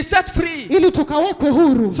we may be set free. Ili tukawekwe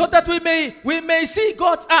huru. So that we may see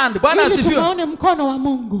God's hand. Bwana asifiwe. Ili tukaone mkono wa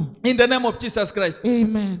Mungu. In the name of Jesus Christ.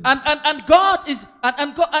 Amen. And God is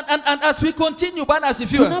and as we continue, Bwana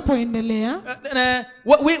asifiwe. Tunapoendelea,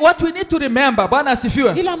 what we need to remember, Bwana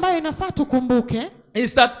asifiwe, ile ambayo inafaa tukumbuke,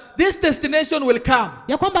 is that this destination will come.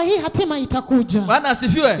 Ya kwamba hii hatima itakuja. Bwana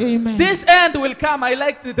asifiwe. Amen. This end will come. I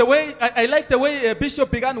like the way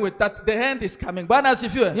Bishop began with that the end is coming. Bwana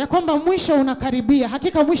asifiwe. Ya kwamba mwisho unakaribia.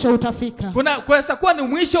 Hakika mwisho utafika. Kunaweza kuwa ni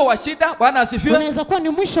mwisho wa shida. Bwana asifiwe. Kunaweza kuwa ni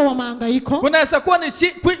mwisho wa mahangaiko. Kunaweza kuwa ni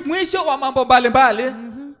mwisho wa mambo mbalimbali.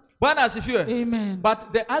 Bwana asifiwe. Amen. But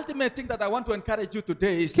the ultimate thing that I want to encourage you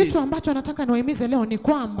today is kitu ambacho nataka niwahimize leo ni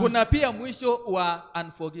kwamba kuna pia mwisho wa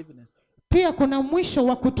unforgiveness. Pia kuna mwisho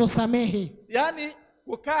wa kutosamehe. Yaani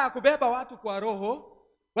kukaa kubeba watu kwa roho.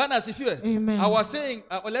 Bwana asifiwe. Amen. I was saying,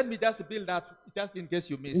 let me just build that just in case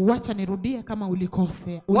you missed. Wacha nirudie kama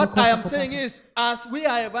ulikosea. What I am saying is, as we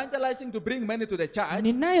are evangelizing to bring many to the church,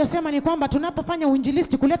 ninayosema ni kwamba tunapofanya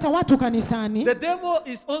uinjilisti kuleta watu kanisani, the devil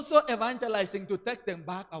is also evangelizing to take them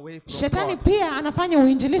back away from Shetani God. pia anafanya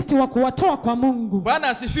uinjilisti wa kuwatoa kwa Mungu. Bwana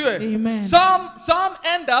asifiwe. Amen. Some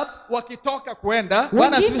end up wakitoka kwenda.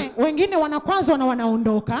 Bwana asifiwe. Wengine wanakwazwa na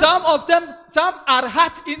wanaondoka. Some are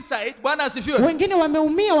hurt inside. Bwana asifiwe. Wengine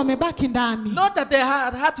wameumia, wamebaki ndani. Not that they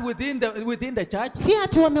are hurt within the church. Si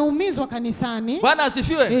ati wameumizwa kanisani. Bwana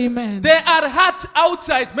asifiwe. Amen. They are hurt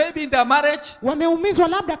outside, maybe in their marriage. Wameumizwa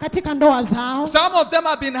labda katika ndoa zao. Some of them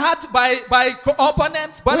have been hurt by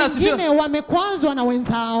opponents. Bwana asifiwe. Wengine wamekwazwa na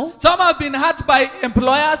wenzao. Some have been hurt by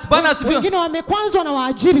employers. Bwana asifiwe. Wengine wamekwazwa na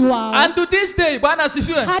waajiri wao. And to this day, Bwana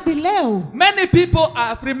asifiwe, hadi leo many people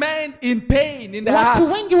have remained in pain in their hearts.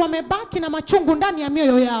 Watu wengi wamebaki na machungu ndani ya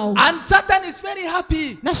mioyo yao. And Satan is very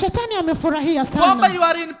happy. Na Shetani amefurahia Kwamba sana. you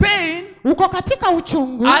are in pain. Uko katika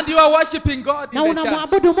uchungu. And you are worshiping God in na the church.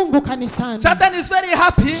 unamwabudu Mungu kanisani. Satan is very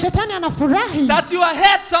happy. Shetani anafurahi That you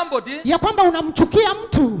hate somebody. Ya kwamba unamchukia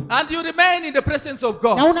mtu. And you remain in the presence of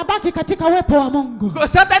God. Na unabaki katika uwepo wa Mungu.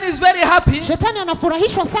 Satan is very happy. Shetani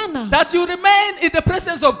anafurahishwa sana. That you remain in the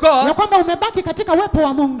presence of God. Ya kwamba umebaki katika uwepo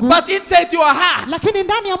wa Mungu. But inside your heart, lakini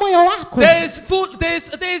ndani ya moyo wako, there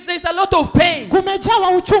is a lot of pain. Kumejawa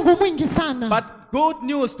uchungu mwingi sana. But good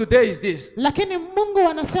news today is this. Lakini Mungu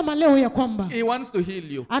anasema leo ya kwamba He wants to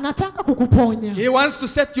heal you. Anataka kukuponya. He wants to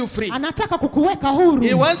set you free. Anataka kukuweka huru.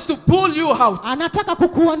 He wants to pull you out. Anataka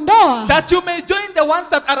kukuondoa. That you may join the ones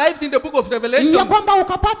that arrived in the book of Revelation. Ya kwamba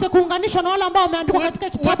ukapate kuunganishwa na wale ambao wameandikwa katika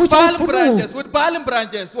kitabu cha Ufunuo. With palm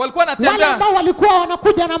branches. Walikuwa Wale ambao walikuwa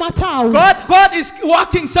wanakuja na matawi. God is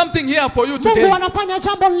working something here for you today. Mungu anafanya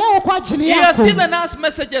jambo leo kwa ajili yako. He has given us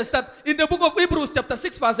messages that in the book of Hebrews chapter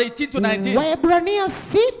 6 verse 18 to 19. Waebrania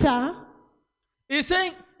 6 He's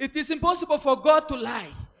saying it is impossible for God to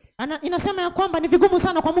lie. Inasema ya kwamba ni vigumu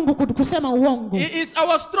sana kwa Mungu kusema uongo. He is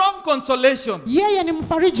our strong consolation. Yeye ni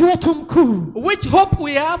mfariji wetu mkuu. Which hope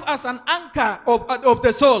we have as an anchor of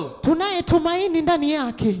the soul. Tunaye tumaini ndani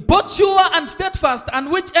yake. Both sure and steadfast,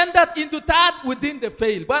 and which ended into that within the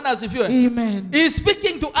veil. Bwana asifiwe. Amen. He is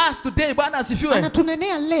speaking to us today. Bwana asifiwe.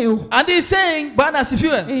 Anatunenea leo. And he is saying, Bwana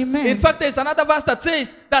asifiwe. Amen. In fact, there is another verse that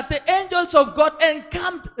says that the angels of God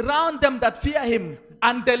encamped round them that fear him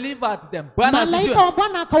and delivered them. Malaika wa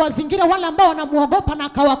Bwana akawazingira wale ambao wanamuogopa na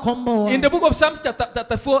akawakomboa. In the book of Psalms chapter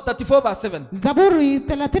 34 verse 7. Zaburi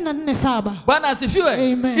 34:7. Bwana asifiwe.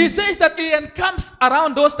 Amen. He says that he encamps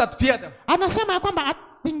around those that fear them. Anasema kwamba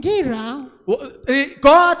azingira.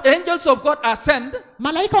 God, angels of God are sent.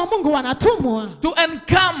 Malaika wa Mungu wanatumwa. To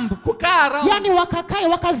encamp, kukaa around. Yani wakakae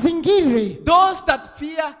wakazingire. Those that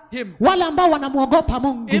fear him. Wale ambao wanamuogopa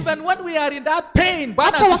Mungu. Even when we are in that pain.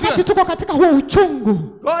 Bwana asifiwe. Hata wakati tuko katika huo uchungu.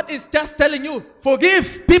 God is just telling you,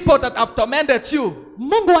 forgive people that have tormented you.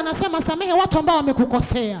 Mungu anasema samehe watu ambao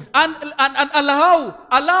wamekukosea. And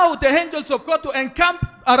allow the angels of God to encamp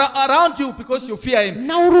around you because you fear him.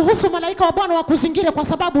 Na uruhusu malaika wa Bwana wakuzingire kwa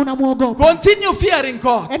sababu unamuogopa. Continue fearing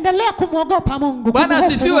God. Endelea kumuogopa Mungu. Bwana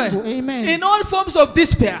asifiwe. In all forms of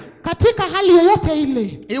despair. katika hali yoyote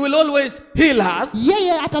ile, He will always heal us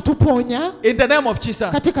yeye atatuponya in the name of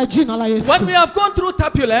Jesus. katika jina la Yesu. When we have gone through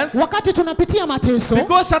turbulence, Wakati tunapitia mateso,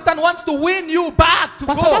 because Satan wants to win you back to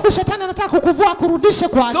kwa go, sababu shetani anataka kukuvua kurudishe so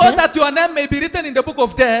kwake, that your name may be written in the book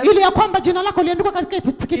of death, ili ya kwamba jina lako liandikwe katika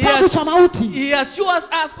kitabu cha mauti. He assures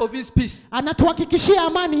us of His peace. Anatuhakikishia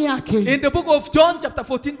amani yake. In the book of John chapter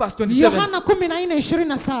 14 verse 27, Yohana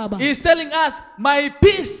 14:27. He is telling us, my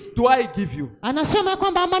peace do I give you. Anasema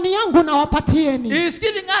kwamba amani yangu nawapatieni. He is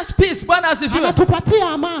giving us peace. Bwana asifiwe. Anatupatia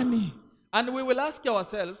amani. And we will ask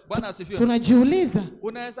ourselves, Bwana asifiwe. Tunajiuliza,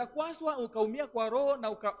 Unaweza kwaswa ukaumia kwa roho na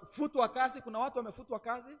ukafutwa kazi. Kuna watu wamefutwa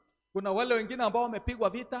kazi. Kuna wale wengine ambao wamepigwa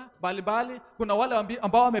vita mbalimbali. Kuna wale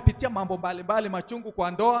ambao wamepitia mambo mbalimbali, machungu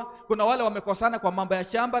kwa ndoa. Kuna wale wamekosana kwa mambo ya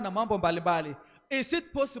shamba na mambo mbalimbali. Is it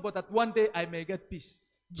possible that one day I may get peace?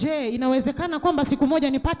 je, inawezekana kwamba siku moja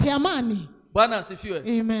nipate amani? Bwana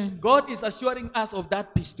asifiwe. Amen. God is assuring us of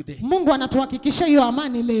that peace today. Mungu anatuhakikishia hiyo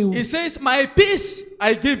amani leo. He says, my peace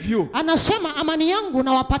I give you. Anasema amani yangu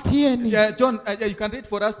nawapatieni. John, you can read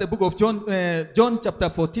for us the book of John, John chapter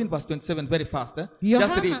 14 verse 27 very fast.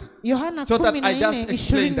 Just read. Yohana So that I just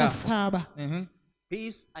explain that. 14:27.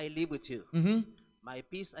 Peace I leave with you. My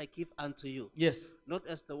peace I give unto you. Yes. Not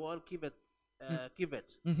as the world giveth,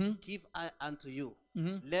 give I unto you.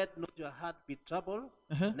 Let not your heart be troubled,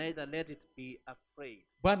 neither let it be afraid.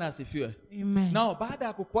 Bwana asifiwe. Amen. Now, baada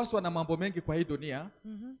ya kukwaswa na mambo mengi kwa hii dunia,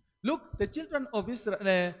 look, the children of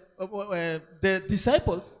Israel, the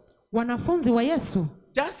disciples, Wanafunzi wa Yesu,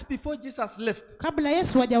 just before Jesus left, kabla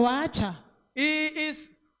Yesu hajawaacha,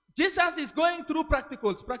 Jesus is going through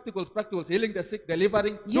practicals, healing the sick,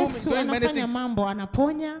 delivering, Yesu doing many anafanya things. mambo,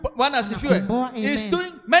 anaponya, Bwana asifiwe. anakomboa. He's Amen.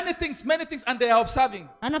 doing many things, and they are observing.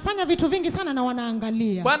 Anafanya vitu vingi sana na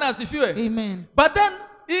wanaangalia. Bwana asifiwe. Amen. But then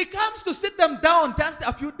he comes to sit them down just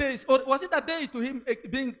a few days, or was it a day to him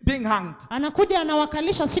being hanged? Anakuja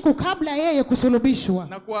anawakalisha siku kabla yeye kusulubishwa.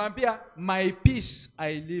 Na kuambia, my peace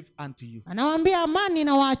I leave unto you. Anawaambia amani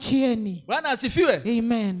na waachieni. Bwana asifiwe.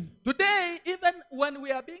 Amen. Today, even when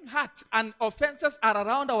we are being hurt and offenses are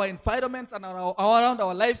around our environments and around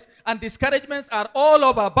our lives and discouragements are all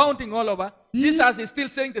over, abounding all over, Jesus is still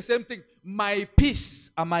saying the same thing. My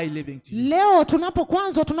peace am I leaving to you. Leo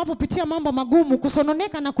tunapopitia mambo magumu,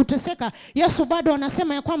 kusononeka na kuteseka, Yesu bado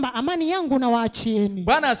anasema ya kwamba amani yangu na waachieni.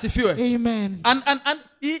 Bwana asifiwe. Amen. And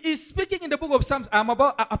he is speaking in the book of Psalms. I'm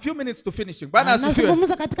about a few minutes to finishing. Bwana asifiwe.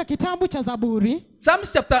 Anazungumza katika kitabu cha Zaburi.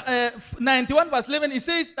 Psalms chapter 91 verse 11, he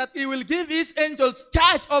says that he will give his angels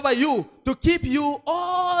charge over you to keep you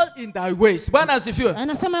all in thy ways. Bwana asifiwe.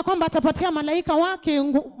 Anasema ya kwamba atapatia malaika wake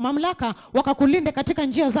mamlaka wakakulinde katika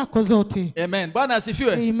njia zako zote. Amen. Bwana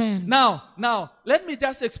asifiwe. Amen. Now, let me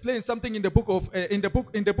just explain something in the book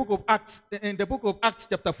of Acts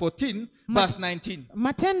chapter 14 verse 19.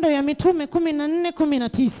 Matendo ya Mitume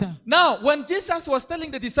 14:19. Now, when Jesus was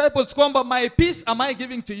telling the disciples kwamba my peace am I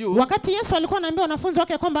giving to you, Wakati Yesu alikuwa anaambia wanafunzi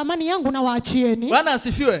wake kwamba amani yangu na waachieni, Bwana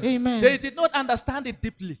asifiwe, Amen. they did not understand it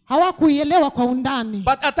deeply. hawakuielewa kwa undani.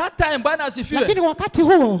 But at that time, Bwana asifiwe, Lakini wakati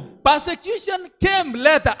huo persecution came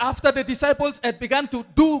later after the disciples had begun to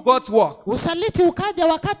do God's work. usaliti ukaja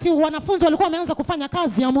wakati wanafunzi walikuwa wameanza kufanya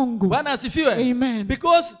kazi ya Mungu. Bwana asifiwe. Amen.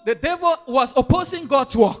 Because the devil was opposing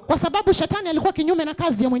God's work. Kwa sababu shetani alikuwa kinyume na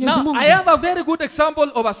kazi ya Mwenyezi Now, Mungu. I have a very good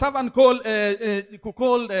example of a servant called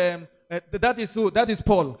that is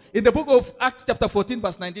Paul. In the book of Acts chapter 14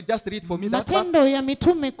 verse 19, just read for me that part. Matendo ya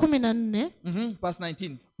Mitume 14 Verse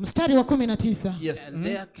 19. mstari wa 19. Yes. And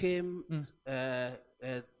there came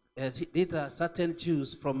later certain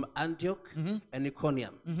Jews from Antioch and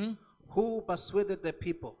Iconium, who persuaded the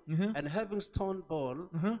people, and having stoned Paul,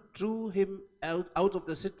 threw him out of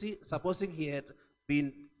the city, supposing he had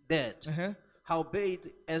been dead.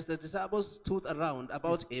 Howbeit, as the disciples stood around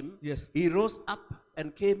about him, Yes. he rose up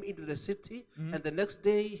and came into the city, and the next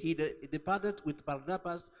day he departed with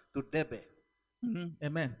Barnabas to Derbe.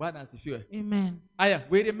 Amen. Bwana asifiwe. Amen. Aya,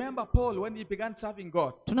 we remember Paul when he began serving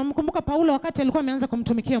God. Tunamkumbuka Paulo wakati alikuwa ameanza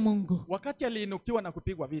kumtumikia Mungu. Wakati aliinukiwa na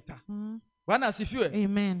kupigwa vita. Bwana asifiwe.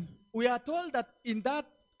 Amen. We are told that in that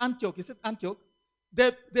Antioch, is it Antioch?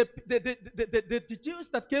 The Jews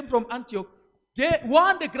that came from Antioch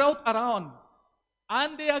won the crowd around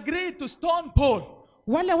and they agreed to stone Paul.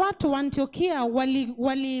 Wale watu wa Antiokia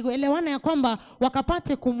walielewana ya kwamba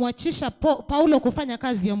wakapate kumwachisha Paulo kufanya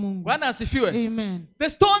kazi ya Mungu. Bwana asifiwe. Amen. The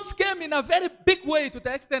stones came in a very big way to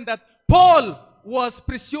the extent that Paul was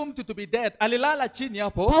presumed to be dead. Alilala chini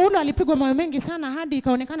hapo. Paulo alipigwa mawe mengi sana hadi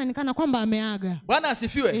ikaonekana nikana kwamba ameaga. Bwana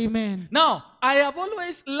asifiwe. Amen. Now, I have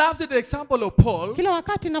always loved the example of Paul. Kila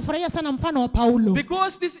wakati nafurahia sana mfano wa Paulo.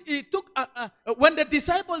 Because he took when the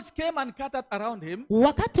disciples came and gathered around him.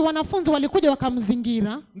 Wakati wanafunzi walikuja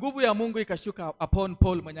wakamzingira, nguvu ya Mungu ikashuka upon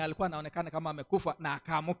Paul mwenye alikuwa anaonekana kama amekufa na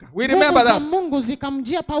akaamuka. We remember that. Mungu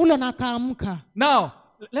zikamjia Paulo na akaamka. Now,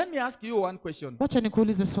 let me ask you one question. Wacha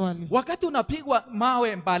nikuulize swali. Wakati unapigwa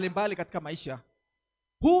mawe mbalimbali katika maisha,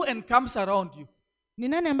 who comes around you? Ni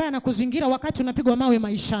nani ambaye anakuzingira wakati unapigwa mawe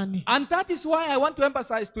maishani? And that is why I want to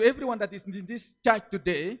emphasize to everyone that is in this church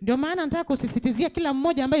today. Ndio maana nataka kusisitizia kila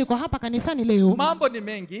mmoja ambaye yuko hapa kanisani leo. Mambo ni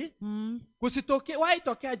mengi. Kusitokea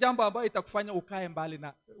itokea jambo ambayo itakufanya ukae mbali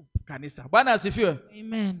na kanisa. Bwana asifiwe.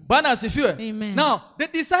 Amen. Bwana asifiwe. Amen. Now, the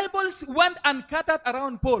disciples went and gathered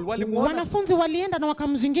around Paul. Wanafunzi walienda na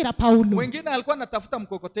wakamzingira Paulo. Mwingine alikuwa anatafuta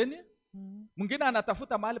mkokoteni, mwingine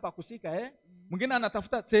anatafuta mahali pa kusika, mwingine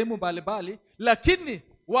anatafuta sehemu mbalimbali, lakini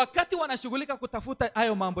wakati wanashughulika kutafuta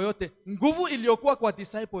hayo mambo yote, nguvu iliyokuwa kwa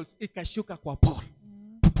disciples ikashuka kwa Paul.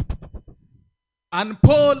 And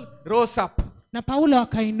Paul rose up. Na Paulo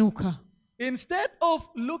akainuka. Instead of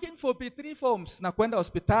looking for P3 forms na kwenda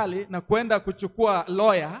hospitali na kwenda kuchukua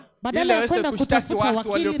lawyer, badala ya kwenda kutafuta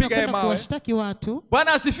wakili na kwenda kuwashtaki watu.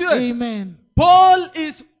 Bwana asifiwe. Amen. Paul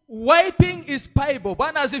is wiping his Bible.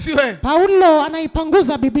 Bwana asifiwe. Paulo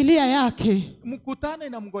anaipanguza Biblia yake. Mkutano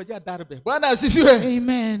inamngojea Derbe. Bwana asifiwe.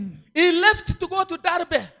 Amen. He left to go to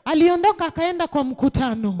Derbe. Aliondoka akaenda kwa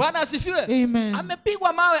mkutano. Bwana asifiwe. Amen.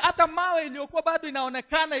 Amepigwa mawe, hata mawe iliyokuwa bado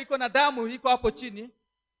inaonekana iko na damu iko hapo chini.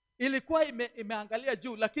 Ilikuwa imeangalia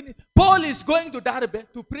juu, lakini Paul is going to Derbe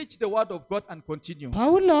to preach the word of God and continue.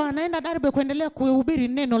 Paulo anaenda Derbe kuendelea kuhubiri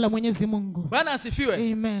neno la Mwenyezi Mungu. Bwana asifiwe.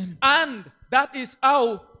 Amen. And that is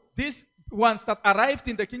how these ones that arrived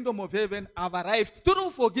in the kingdom of heaven have arrived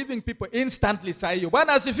through forgiving people instantly. Sahiyo.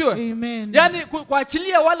 Bwana asifiwe. Amen. Yani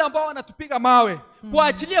kuachilia wale ambao wanatupiga mawe,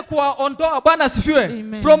 kuachilia kuwaondoa. Bwana asifiwe.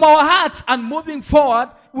 From our hearts and moving forward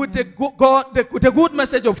with the good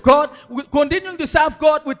message of God, continuing to serve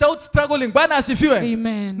God without struggling. Bwana asifiwe.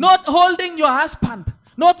 Amen. Not holding your husband,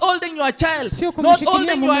 not holding your child, not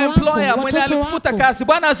holding your employer mwenye alikufuta kazi.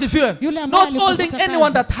 Bwana asifiwe. Not holding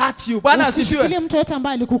anyone that hurt you. Bwana asifiwe. Mtu yote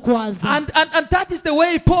ambaye alikukwaza. And that is the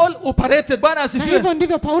way Paul operated. Bwana asifiwe. Na hivyo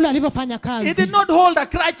ndivyo Paulo alivyofanya kazi. He did not hold a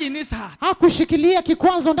crutch in his heart. Hakushikilia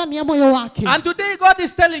kikwazo ndani ya moyo wake. And today God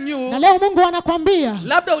is telling you, na leo Mungu anakuambia,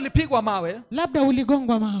 labda ulipigwa mawe, labda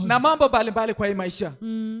uligongwa mawe na mambo mbalimbali kwa hii maisha,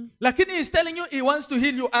 lakini he is telling you he wants to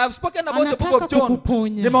heal you. I have spoken about the book of John.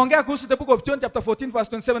 Nimeongea kuhusu the book of John chapter 14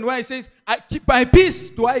 verse 27 where he says, I keep my peace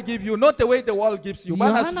do I give you, not the way the world gives you.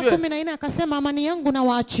 Bwana asifiwe. Yohana 14 akasema amani yangu na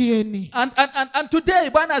waachieni. And today,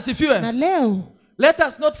 Bwana asifiwe, na leo let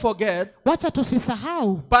us not forget, wacha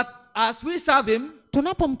tusisahau, but as we serve him,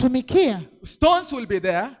 tunapomtumikia, stones will be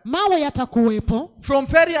there, mawe yatakuwepo from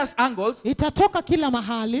various angles, itatoka kila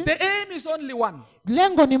mahali. The aim is only one,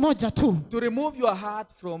 lengo ni moja tu, to remove your heart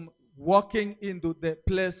from walking into the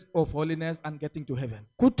place of holiness and getting to heaven.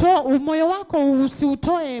 Moyo wako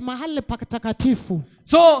usiutoe mahali patakatifu.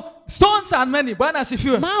 So stones are many. Bwana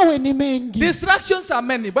asifiwe. Mawe ni mengi. Distractions are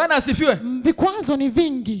many. Bwana asifiwe. Vikwazo ni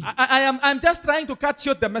vingi. I'm just trying to cut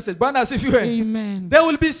short the message. Bwana asifiwe. Amen. There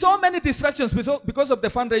will be so many distractions because of the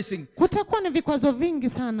fundraising. Kutakuwa ni vikwazo vingi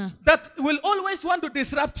sana, that will always want to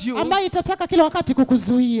disrupt you, ambayo itataka kila wakati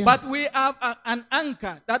kukuzuia. But we have an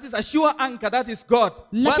anchor, that is a sure anchor, that is God.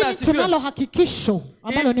 Lakini tunalo hakikisho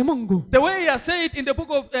ambalo ni Mungu. The way he said in the book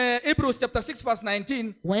of Hebrews chapter 6 verse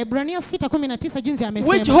 19, Waebrania 6:19 jinsi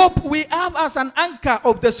amesema, which hope we have as an anchor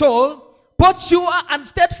of the soul, both sure and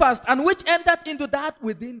steadfast, and which entered into that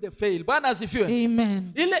within the veil. Bwana asifiwe.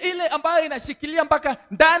 Amen. Ile ambayo inashikilia mpaka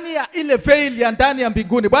ndani ya ile veil ya ndani ya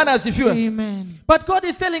mbinguni. Bwana asifiwe. Amen. But God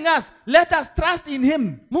is telling us, let us trust in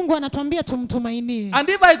him. Mungu anatuambia tumtumainie. And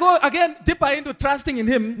if I go again deeper into trusting in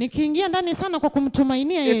him, nikiingia ndani sana kwa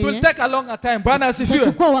kumtumainia yeye, it will take a longer time. Bwana asifiwe.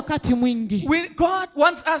 Itachukua wakati mwingi. God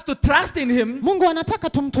wants us to trust in him. Mungu anataka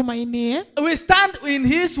tumtumainie. We stand in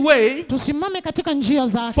his way. Tusimame katika njia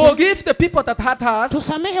zake. Forgive the people that hurt us.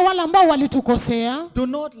 Tusamehe wale ambao walitukosea. Do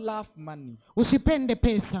not love money. Usipende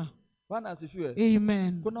pesa. Bwana asifiwe.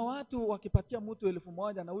 Amen. Kuna watu wakipatia mtu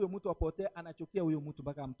 1,000 na huyo mtu apotee, anachukia huyo mtu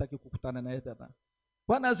mpaka hamtaki kukutana naye tena.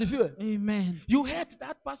 Bwana asifiwe. Amen. You hate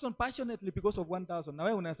that person passionately because of 1,000. Na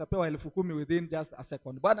wewe unaweza pewa 10,000 within just a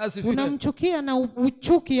second. Bwana asifiwe. Unamchukia na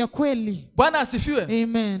uchuki ya kweli. Bwana asifiwe.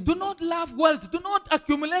 Amen. Do not love wealth. Do not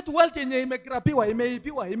accumulate wealth yenye imegrabiwa,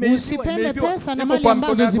 imeibiwa. Usipende pesa na mali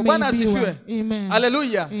ambazo zimeibiwa. Amen.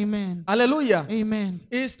 Hallelujah. Amen. Hallelujah. Amen.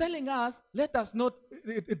 He is telling us, let us not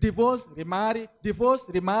divorce, remarry, divorce,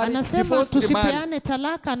 remarry, Anasema divorce, remarry. tusipeane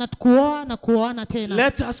talaka na kuoa na kuoana tena.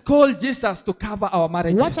 Let us call Jesus to cover our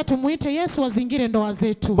marriages. Wacha tumuite Yesu azingire ndoa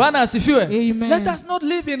zetu. Bwana asifiwe. Amen. Let us not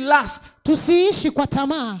live in lust. Tusiishi kwa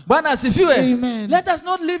tamaa. Bwana asifiwe. Amen. Let us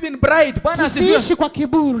not live in pride. Bwana asifiwe. Tusiishi kwa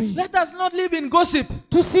kiburi. Let us not live in gossip.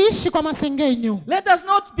 Tusiishi kwa masengenyo. Let us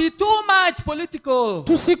not be too much political.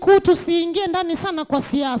 Tusiingie ndani sana kwa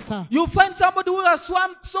siasa. You find somebody who has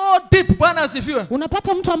swam so deep. Bwana asifiwe.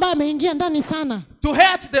 Unapata mtu ambaye ameingia ndani sana. To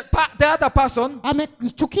hate the other person.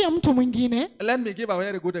 Amechukia mtu mwingine. Let me give a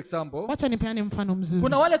very good example. Wacha nipeane mfano mzuri.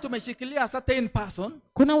 Kuna wale tumeshikilia certain person.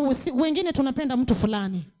 Kuna wengine tunapenda mtu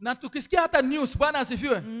fulani. Na tukisikia hata news, Bwana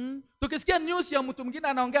asifiwe. Tukisikia news ya mtu mwingine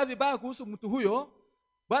anaongea vibaya kuhusu mtu huyo,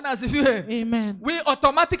 Bwana asifiwe. Amen. We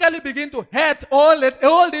automatically begin to hate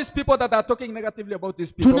all these people that are talking negatively about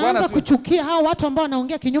these people. Tunaanza kuchukia hao watu ambao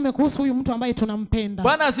wanaongea kinyume kuhusu huyu mtu ambaye tunampenda.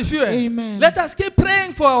 Bwana asifiwe. Amen. Let us keep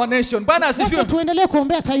praying for our nation. Bwana asifiwe. Wacha tuendelee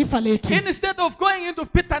kuombea taifa letu. Instead of going into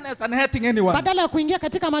bitterness and hating anyone. Badala ya kuingia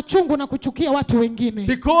katika machungu na kuchukia watu wengine.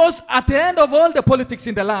 Because at the end of all the politics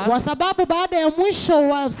in the land, kwa sababu baada ya mwisho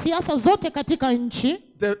wa siasa zote katika nchi,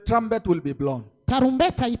 the trumpet will be blown.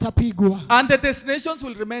 Tarumbeta itapigwa. And the destinations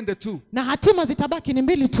will remain the two. Na hatima zitabaki ni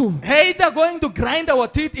mbili tu. Either going to grind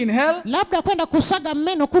our teeth in hell, labda kwenda kusaga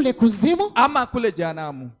meno kule kuzimu, ama kule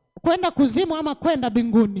jehanamu. Kwenda kuzimu ama kwenda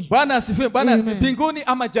mbinguni. Bwana asifiwe. Bwana mbinguni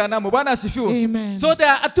ama jehanamu. Bwana asifiwe. Amen. So there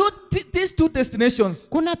are these two destinations.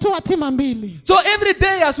 Kuna tu hatima mbili. So every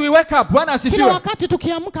day as we wake up, Bwana asifiwe. Kila wakati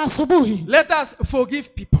tukiamka asubuhi, let us forgive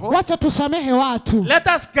people. Wacha tusamehe watu. Let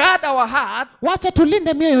us guard our heart. Wacha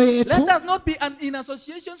tulinde mioyo yetu. Let us not be in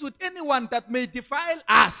associations with anyone that may defile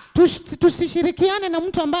us. Tusishirikiane na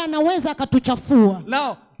mtu ambaye anaweza akatuchafua.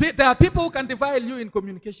 Now, there are people who can defile you in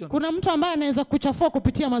communication. Kuna mtu ambaye anaweza kuchafua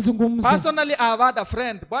kupitia mazungumzo. Personally, I have had a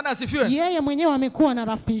friend. Bwana asifiwe. Yeye mwenyewe amekuwa na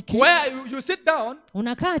rafiki. Where you sit down,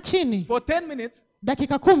 unakaa chini for 10 minutes,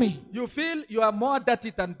 dakika 10, you feel you are more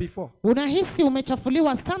dirty than before. Unahisi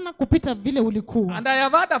umechafuliwa sana kupita vile ulikuwa. And I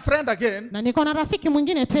have had a friend again. Na niko na rafiki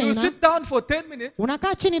mwingine tena. You sit down for 10 minutes.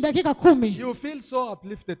 Unakaa chini dakika 10. You feel so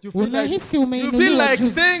uplifted. You feel like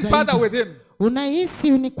staying further with him. Unahisi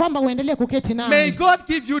ni kwamba uendelee kuketi naye. May God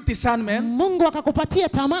give you discernment. Mungu akakupatia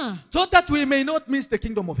tamaa. So that we may not miss the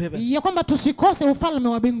kingdom of heaven. Ya kwamba tusikose ufalme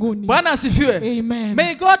wa mbinguni. Bwana asifiwe. Amen.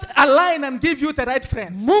 May God align and give you the right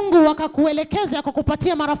friends. Mungu akakuelekeza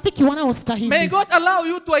akakupatia marafiki wanaostahili. May God allow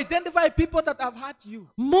you to identify people that have hurt you.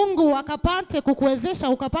 Mungu akapate kukuwezesha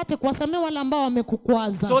ukapate kuwasamehe wale ambao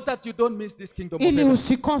wamekukwaza. So that you don't miss this kingdom of heaven. Ili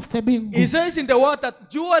usikose mbingu. He says in the word that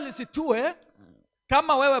jua lisitue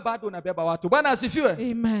kama wewe bado unabeba watu. Bwana asifiwe.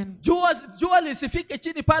 Amen. Jua lisifike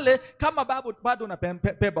chini pale kama bado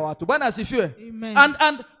unabeba watu. Bwana asifiwe. Amen.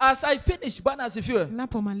 And as I finish, Bwana asifiwe.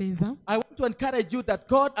 Napomaliza, I want to encourage you that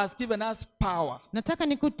God has given us power. Nataka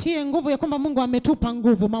nikutie nguvu ya kwamba Mungu ametupa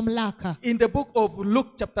nguvu, mamlaka. In the book of Luke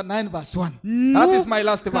chapter 9 verse 1. That is my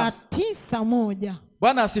last verse. 9:1.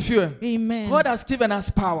 Bwana asifiwe. Amen. God has given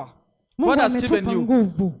us power. Mungu God has given ametupa you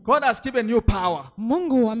nguvu. God has given you power.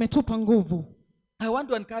 Mungu ametupa nguvu. I want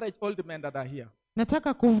to encourage all the men that are here.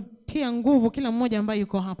 Nataka kutia nguvu kila mmoja ambaye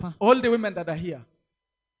yuko hapa. All the women that are here.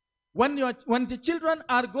 When the children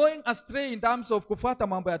are going astray in terms of kufuata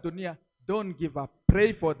mambo ya dunia, don't give up.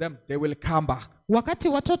 Pray for them. They will come back. Wakati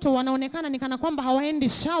watoto wanaonekana ni kana kwamba hawaendi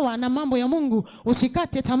sawa na mambo ya Mungu,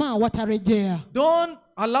 usikate tamaa, watarejea. Don't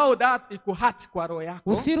allow that ikuhurt kwa roho yako.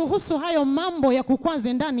 Usiruhusu hayo mambo ya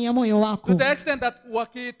kukwaze ndani ya moyo wako. To the extent that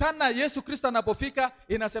wakitana Yesu Kristo anapofika,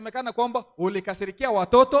 inasemekana kwamba ulikasirikia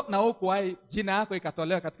watoto na hukuwahi jina yako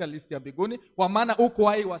ikatolewa katika listi ya mbinguni, kwa maana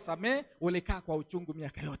hukuwahi wasamee, ulikaa kwa uchungu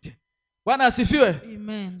miaka yote. Bwana asifiwe.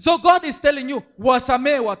 Amen. So God is telling you,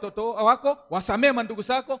 wasamee watoto wako, wasamee mandugu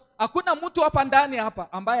zako. Hakuna mtu hapa ndani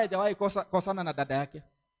hapa ambaye hajawahi kosana na dada yake.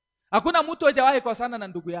 Hakuna mtu hajawahi kosana na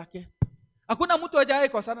ndugu yake. Hakuna mtu hajawahi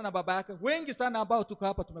kosana na baba yake. Wengi sana ambao tuko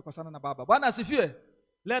hapa tumekosana na baba. Bwana asifiwe.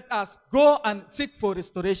 let us go and seek for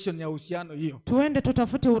restoration ya uhusiano hiyo. Tuende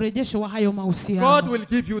tutafute urejesho wa hayo God mahusiano. will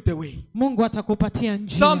give you the way. Mungu atakupatia Some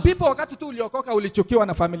njia. people wakati tu uliokoka ulichukiwa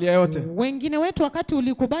na familia yote. Wengine wetu wakati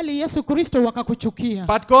ulikubali Yesu Kristo wakakuchukia.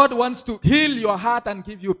 But God wants to heal your heart and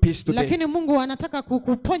give you peace today. Lakini Mungu anataka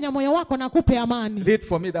kukuponya moyo wako na kupe amani. Read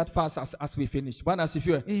for me that verse as we finish. Bwana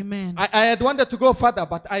asifiwe. Amen. I had wanted to go further,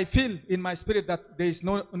 but I feel in my spirit that there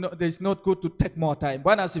is not good to take more time.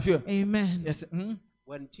 Bwana asifiwe. Amen. Yes.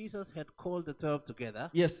 When Jesus had called the 12 together,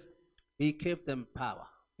 Yes. he gave them power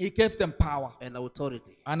He gave them power and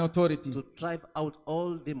authority and authority. to drive out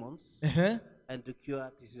all demons Uh-huh. and to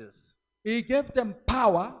cure diseases. He gave them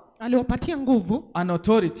power Aliwapatia nguvu and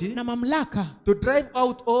authority na mamlaka to drive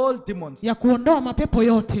out all demons. ya kuondoa mapepo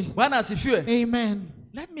yote. Bwana asifiwe. Amen.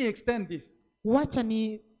 Let me extend this. Wacha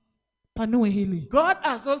ni panue hili. God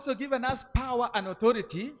has also given us power and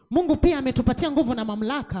authority Mungu pia ametupatia nguvu na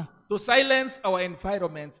mamlaka to silence our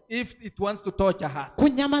environments if it wants to torture us.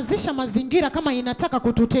 kunyamazisha mazingira kama inataka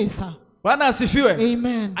kututesa. Bwana asifiwe.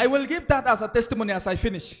 Amen. I will give that as a testimony as I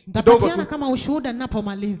finish. Nitapatiana kama ushuhuda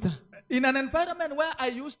ninapomaliza. In an environment where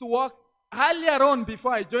I used to work earlier on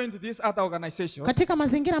before I joined this other organization. Katika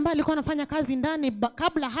mazingira ambayo alikuwa anafanya kazi ndani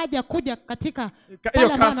kabla haja kuja katika Hiyo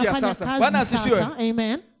pale ambapo kazi ya anafanya sasa. Bwana kazi asifiwe. sasa.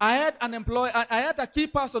 Amen. I had a key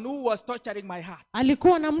person who was torturing my heart.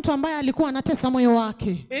 Alikuwa na mtu ambaye alikuwa anatesa moyo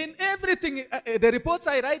wake. In everything, the reports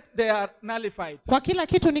I write, they are nullified. Kwa kila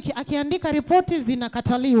kitu akiandika ripoti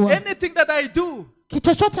zinakataliwa. Anything that I do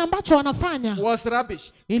Chochote ambacho anafanya was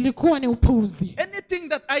rubbish. ilikuwa ni upuzi. Anything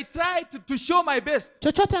that I tried to show my best,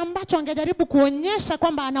 Chochote ambacho angejaribu kuonyesha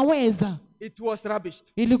kwamba anaweza, it was rubbish.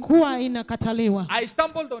 ilikuwa inakataliwa. I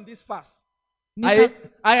stumbled on this fast. Nika-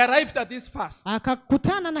 I arrived at this fast.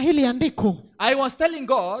 Akakutana na hili andiko. I was telling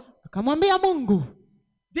God, Akamwambia Mungu,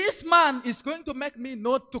 this man is going to make me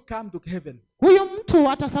not to come to heaven. huyu mtu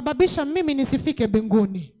atasababisha mimi nisifike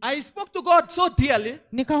mbinguni. I spoke to God so dearly.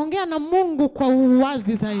 Nikaongea na Mungu kwa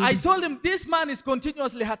uwazi I zaidi. told him, this man is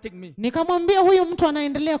continuously hurting me. Nikamwambia huyu mtu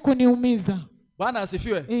anaendelea kuniumiza. Bwana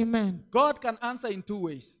asifiwe. Amen. God can answer in two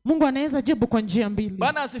ways. Mungu anaweza jibu kwa njia mbili.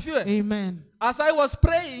 Bwana asifiwe. Amen. As I was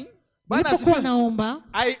praying, Bwana Nilipokuwa asifiwe. naomba,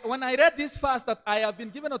 When I read this fast that I have been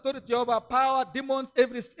given authority over power, demons,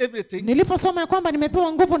 everything, niliposoma ya kwamba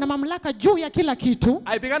nimepewa nguvu na mamlaka juu ya kila kitu,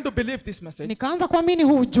 I began to believe this message. nikaanza kuamini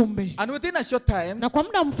huu ujumbe. And within a short time, Na kwa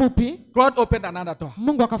muda mfupi, God opened another door.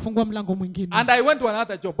 Mungu akafungua mlango mwingine. And I went to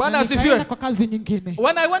another job. Bwana Na nikaenda asifiwe. kwa kazi nyingine.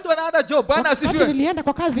 When I went to another job, Bwana Wakati asifiwe. nilienda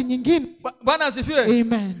kwa kazi nyingine, Bwana asifiwe.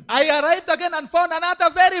 amen, I arrived again and found another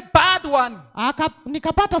very bad one.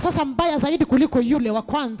 nikapata sasa mbaya zaidi kuliko yule wa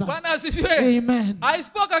kwanza. Bwana asifiwe. Amen. I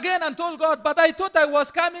spoke again and told God, but I thought I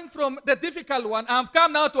was coming from the difficult one. I've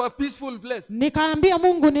come now to a peaceful place. Nikaambia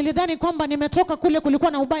Mungu, nilidhani kwamba nimetoka kule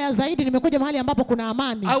kulikuwa na ubaya zaidi, nimekuja mahali ambapo kuna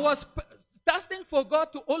amani. I was thirsting for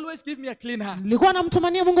God to always give me a clean heart. Nilikuwa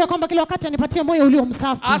namtumania Mungu ya kwamba kila wakati anipatie moyo ulio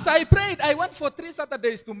msafi. As I prayed, I went for 3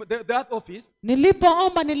 Saturdays to that office.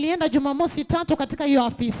 Nilipoomba nilienda Jumamosi 3 katika hiyo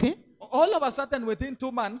afisi. All of a sudden, within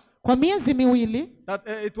 2 months, Kwa miezi miwili that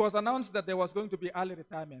it was announced that there was going to be early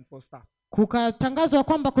retirement for staff. kukatangazwa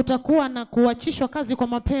kwamba kutakuwa na kuachishwa kazi kwa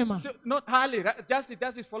mapema. So, not early, just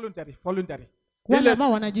is voluntary. Wale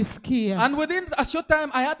ambao wanajisikia. And within a short time,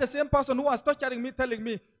 I had the same person who was torturing me, telling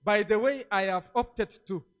me, by the way, I have opted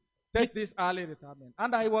to take this early retirement.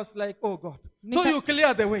 And I was like, oh God. So you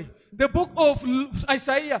clear the way. The book of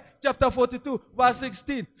Isaiah, chapter 42, verse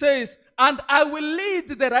 16 says, and I will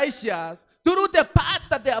lead the righteous through the paths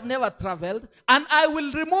that they have never traveled, and I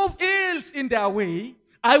will remove ills in their way.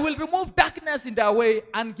 I will remove darkness in their way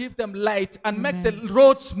and give them light and make the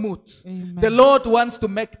road smooth. Amen. The Lord wants to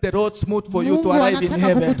make the road smooth for you to Mungu arrive in anataka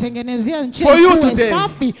heaven. kukutengenezea njia For you iwe today.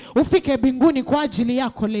 safi ufike mbinguni kwa ajili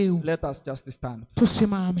yako leo. Let us just stand.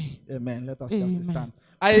 Tusimame. Amen. Let us Amen. just stand.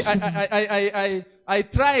 I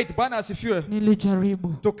tried, Bwana asifiwe,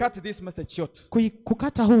 Nilijaribu to cut this message short.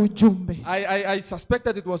 kukata huu ujumbe. I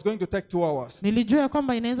suspected it was going to take 2 hours. Nilijua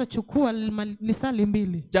kwamba inaweza chukua lisali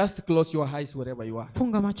 2. Just close your eyes wherever you are.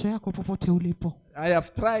 Funga macho yako popote ulipo. I have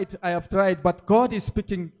tried, but God is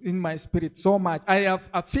speaking in my spirit so much. I have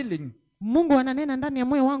a feeling Mungu ananena ndani ya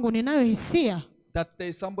moyo wangu, ninayo hisia that there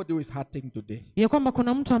is somebody who is hurting today ya kwamba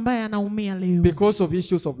kuna mtu ambaye anaumia leo because of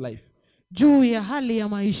issues of life. juu ya hali ya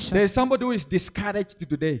maisha. There is somebody who is discouraged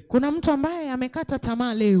today, Kuna mtu ambaye amekata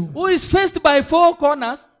tamaa leo, who is faced by 4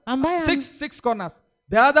 corners, ambaye 6 corners.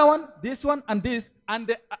 the other one, this one, and this, and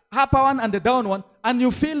the upper one and the down one, and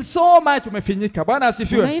you feel so much umefinyika. Bwana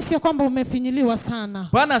asifiwe. Unahisi kwamba umefinyiliwa sana.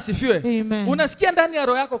 Bwana asifiwe. Amen. Unasikia ndani ya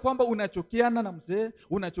roho yako kwamba unachukiana na mzee,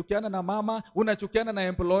 unachukiana na mama, unachukiana na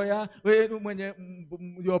employer, mwenye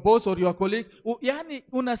your boss or your colleague. Yaani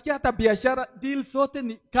unasikia hata biashara deal zote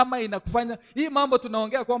ni kama inakufanya. Hii mambo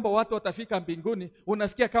tunaongea kwamba watu watafika mbinguni,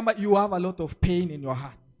 unasikia kama you have a lot of pain in your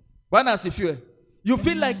heart. Bwana asifiwe. You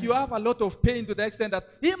feel like you have a lot of pain to the extent that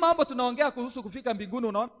hii mambo tunaongea kuhusu kufika mbinguni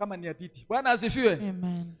unaona kama ni hadithi. Bwana asifiwe.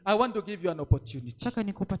 Amen. I want to give you an opportunity. Nataka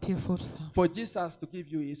nikupatie fursa. For Jesus to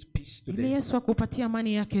give you his peace today. Ili Yesu akupatie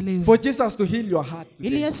amani yake leo. For Jesus to heal your heart today.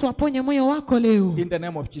 Ili Yesu aponye moyo wako leo. In the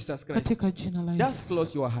name of Jesus Christ. Katika jina la Yesu. Just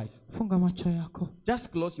close your eyes. Funga macho yako. Just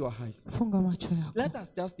close your eyes. Funga macho yako. Let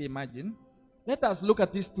us just imagine. Let us look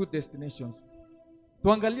at these two destinations.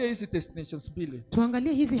 Tuangalie hizi destinations mbili.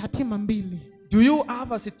 Tuangalie hizi hatima mbili. Do you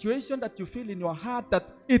have a situation that you feel in your heart that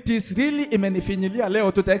it is really imenifinyilia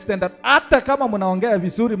leo to the extent that hata kama mnaongea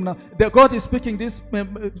vizuri God is speaking this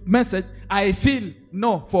message, I feel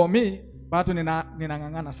no for me, bado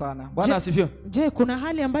ninang'ang'ana sana. Bwana asifiwe. Je, kuna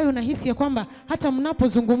hali ambayo unahisi ya kwamba hata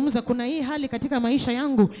mnapozungumza kuna hii hali katika maisha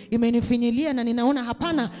yangu imenifinyilia na ninaona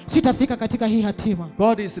hapana sitafika katika hii hatima.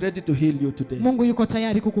 God is ready to heal you today. Mungu yuko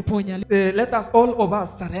tayari kukuponya. Let us all of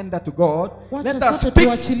us surrender to God. Wacha Let us sote speak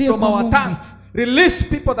tuachilie from kwa our Mungu. tongues. Release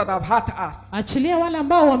people that have hurt us. Achilia wale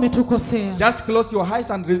ambao wametukosea. Just close your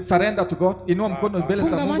eyes and surrender to God. Inua mkono mbele za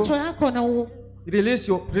Funga Mungu. macho yako na Release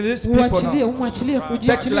people now. Umwachilie Take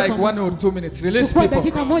kujiachilia like kwa 1 or 2 minutes. Release chukua people.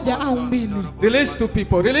 dakika moja au mbili. Release to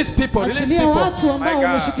people. Release people. Release Achilia people. watu ambao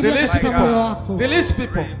wameshikilia Release katika people. moyo wako. Release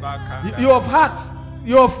people. You have hurt.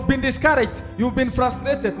 You have been discouraged. You've been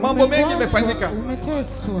frustrated. Mambo mengi imefanyika.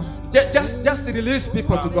 Umeteswa. Just release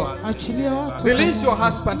people to God. Achilia watu. Release your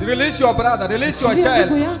husband. Release your brother. Release your Achilia child.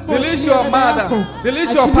 ndugu yako, Release achilia your dada mother. yako.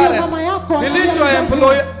 Release your Achilia parent. mama yako, achilia Release your mzazi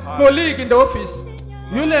employee, colleague in the office.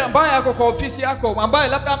 Yule ambaye ako kwa ofisi yako, ambaye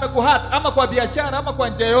labda amekuhurt ama kwa biashara ama kwa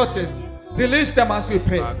njia yote. Release them as we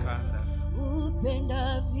pray.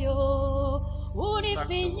 Upendavyo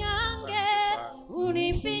unifinyange,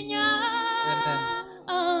 unifinyange.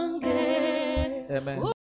 Amen.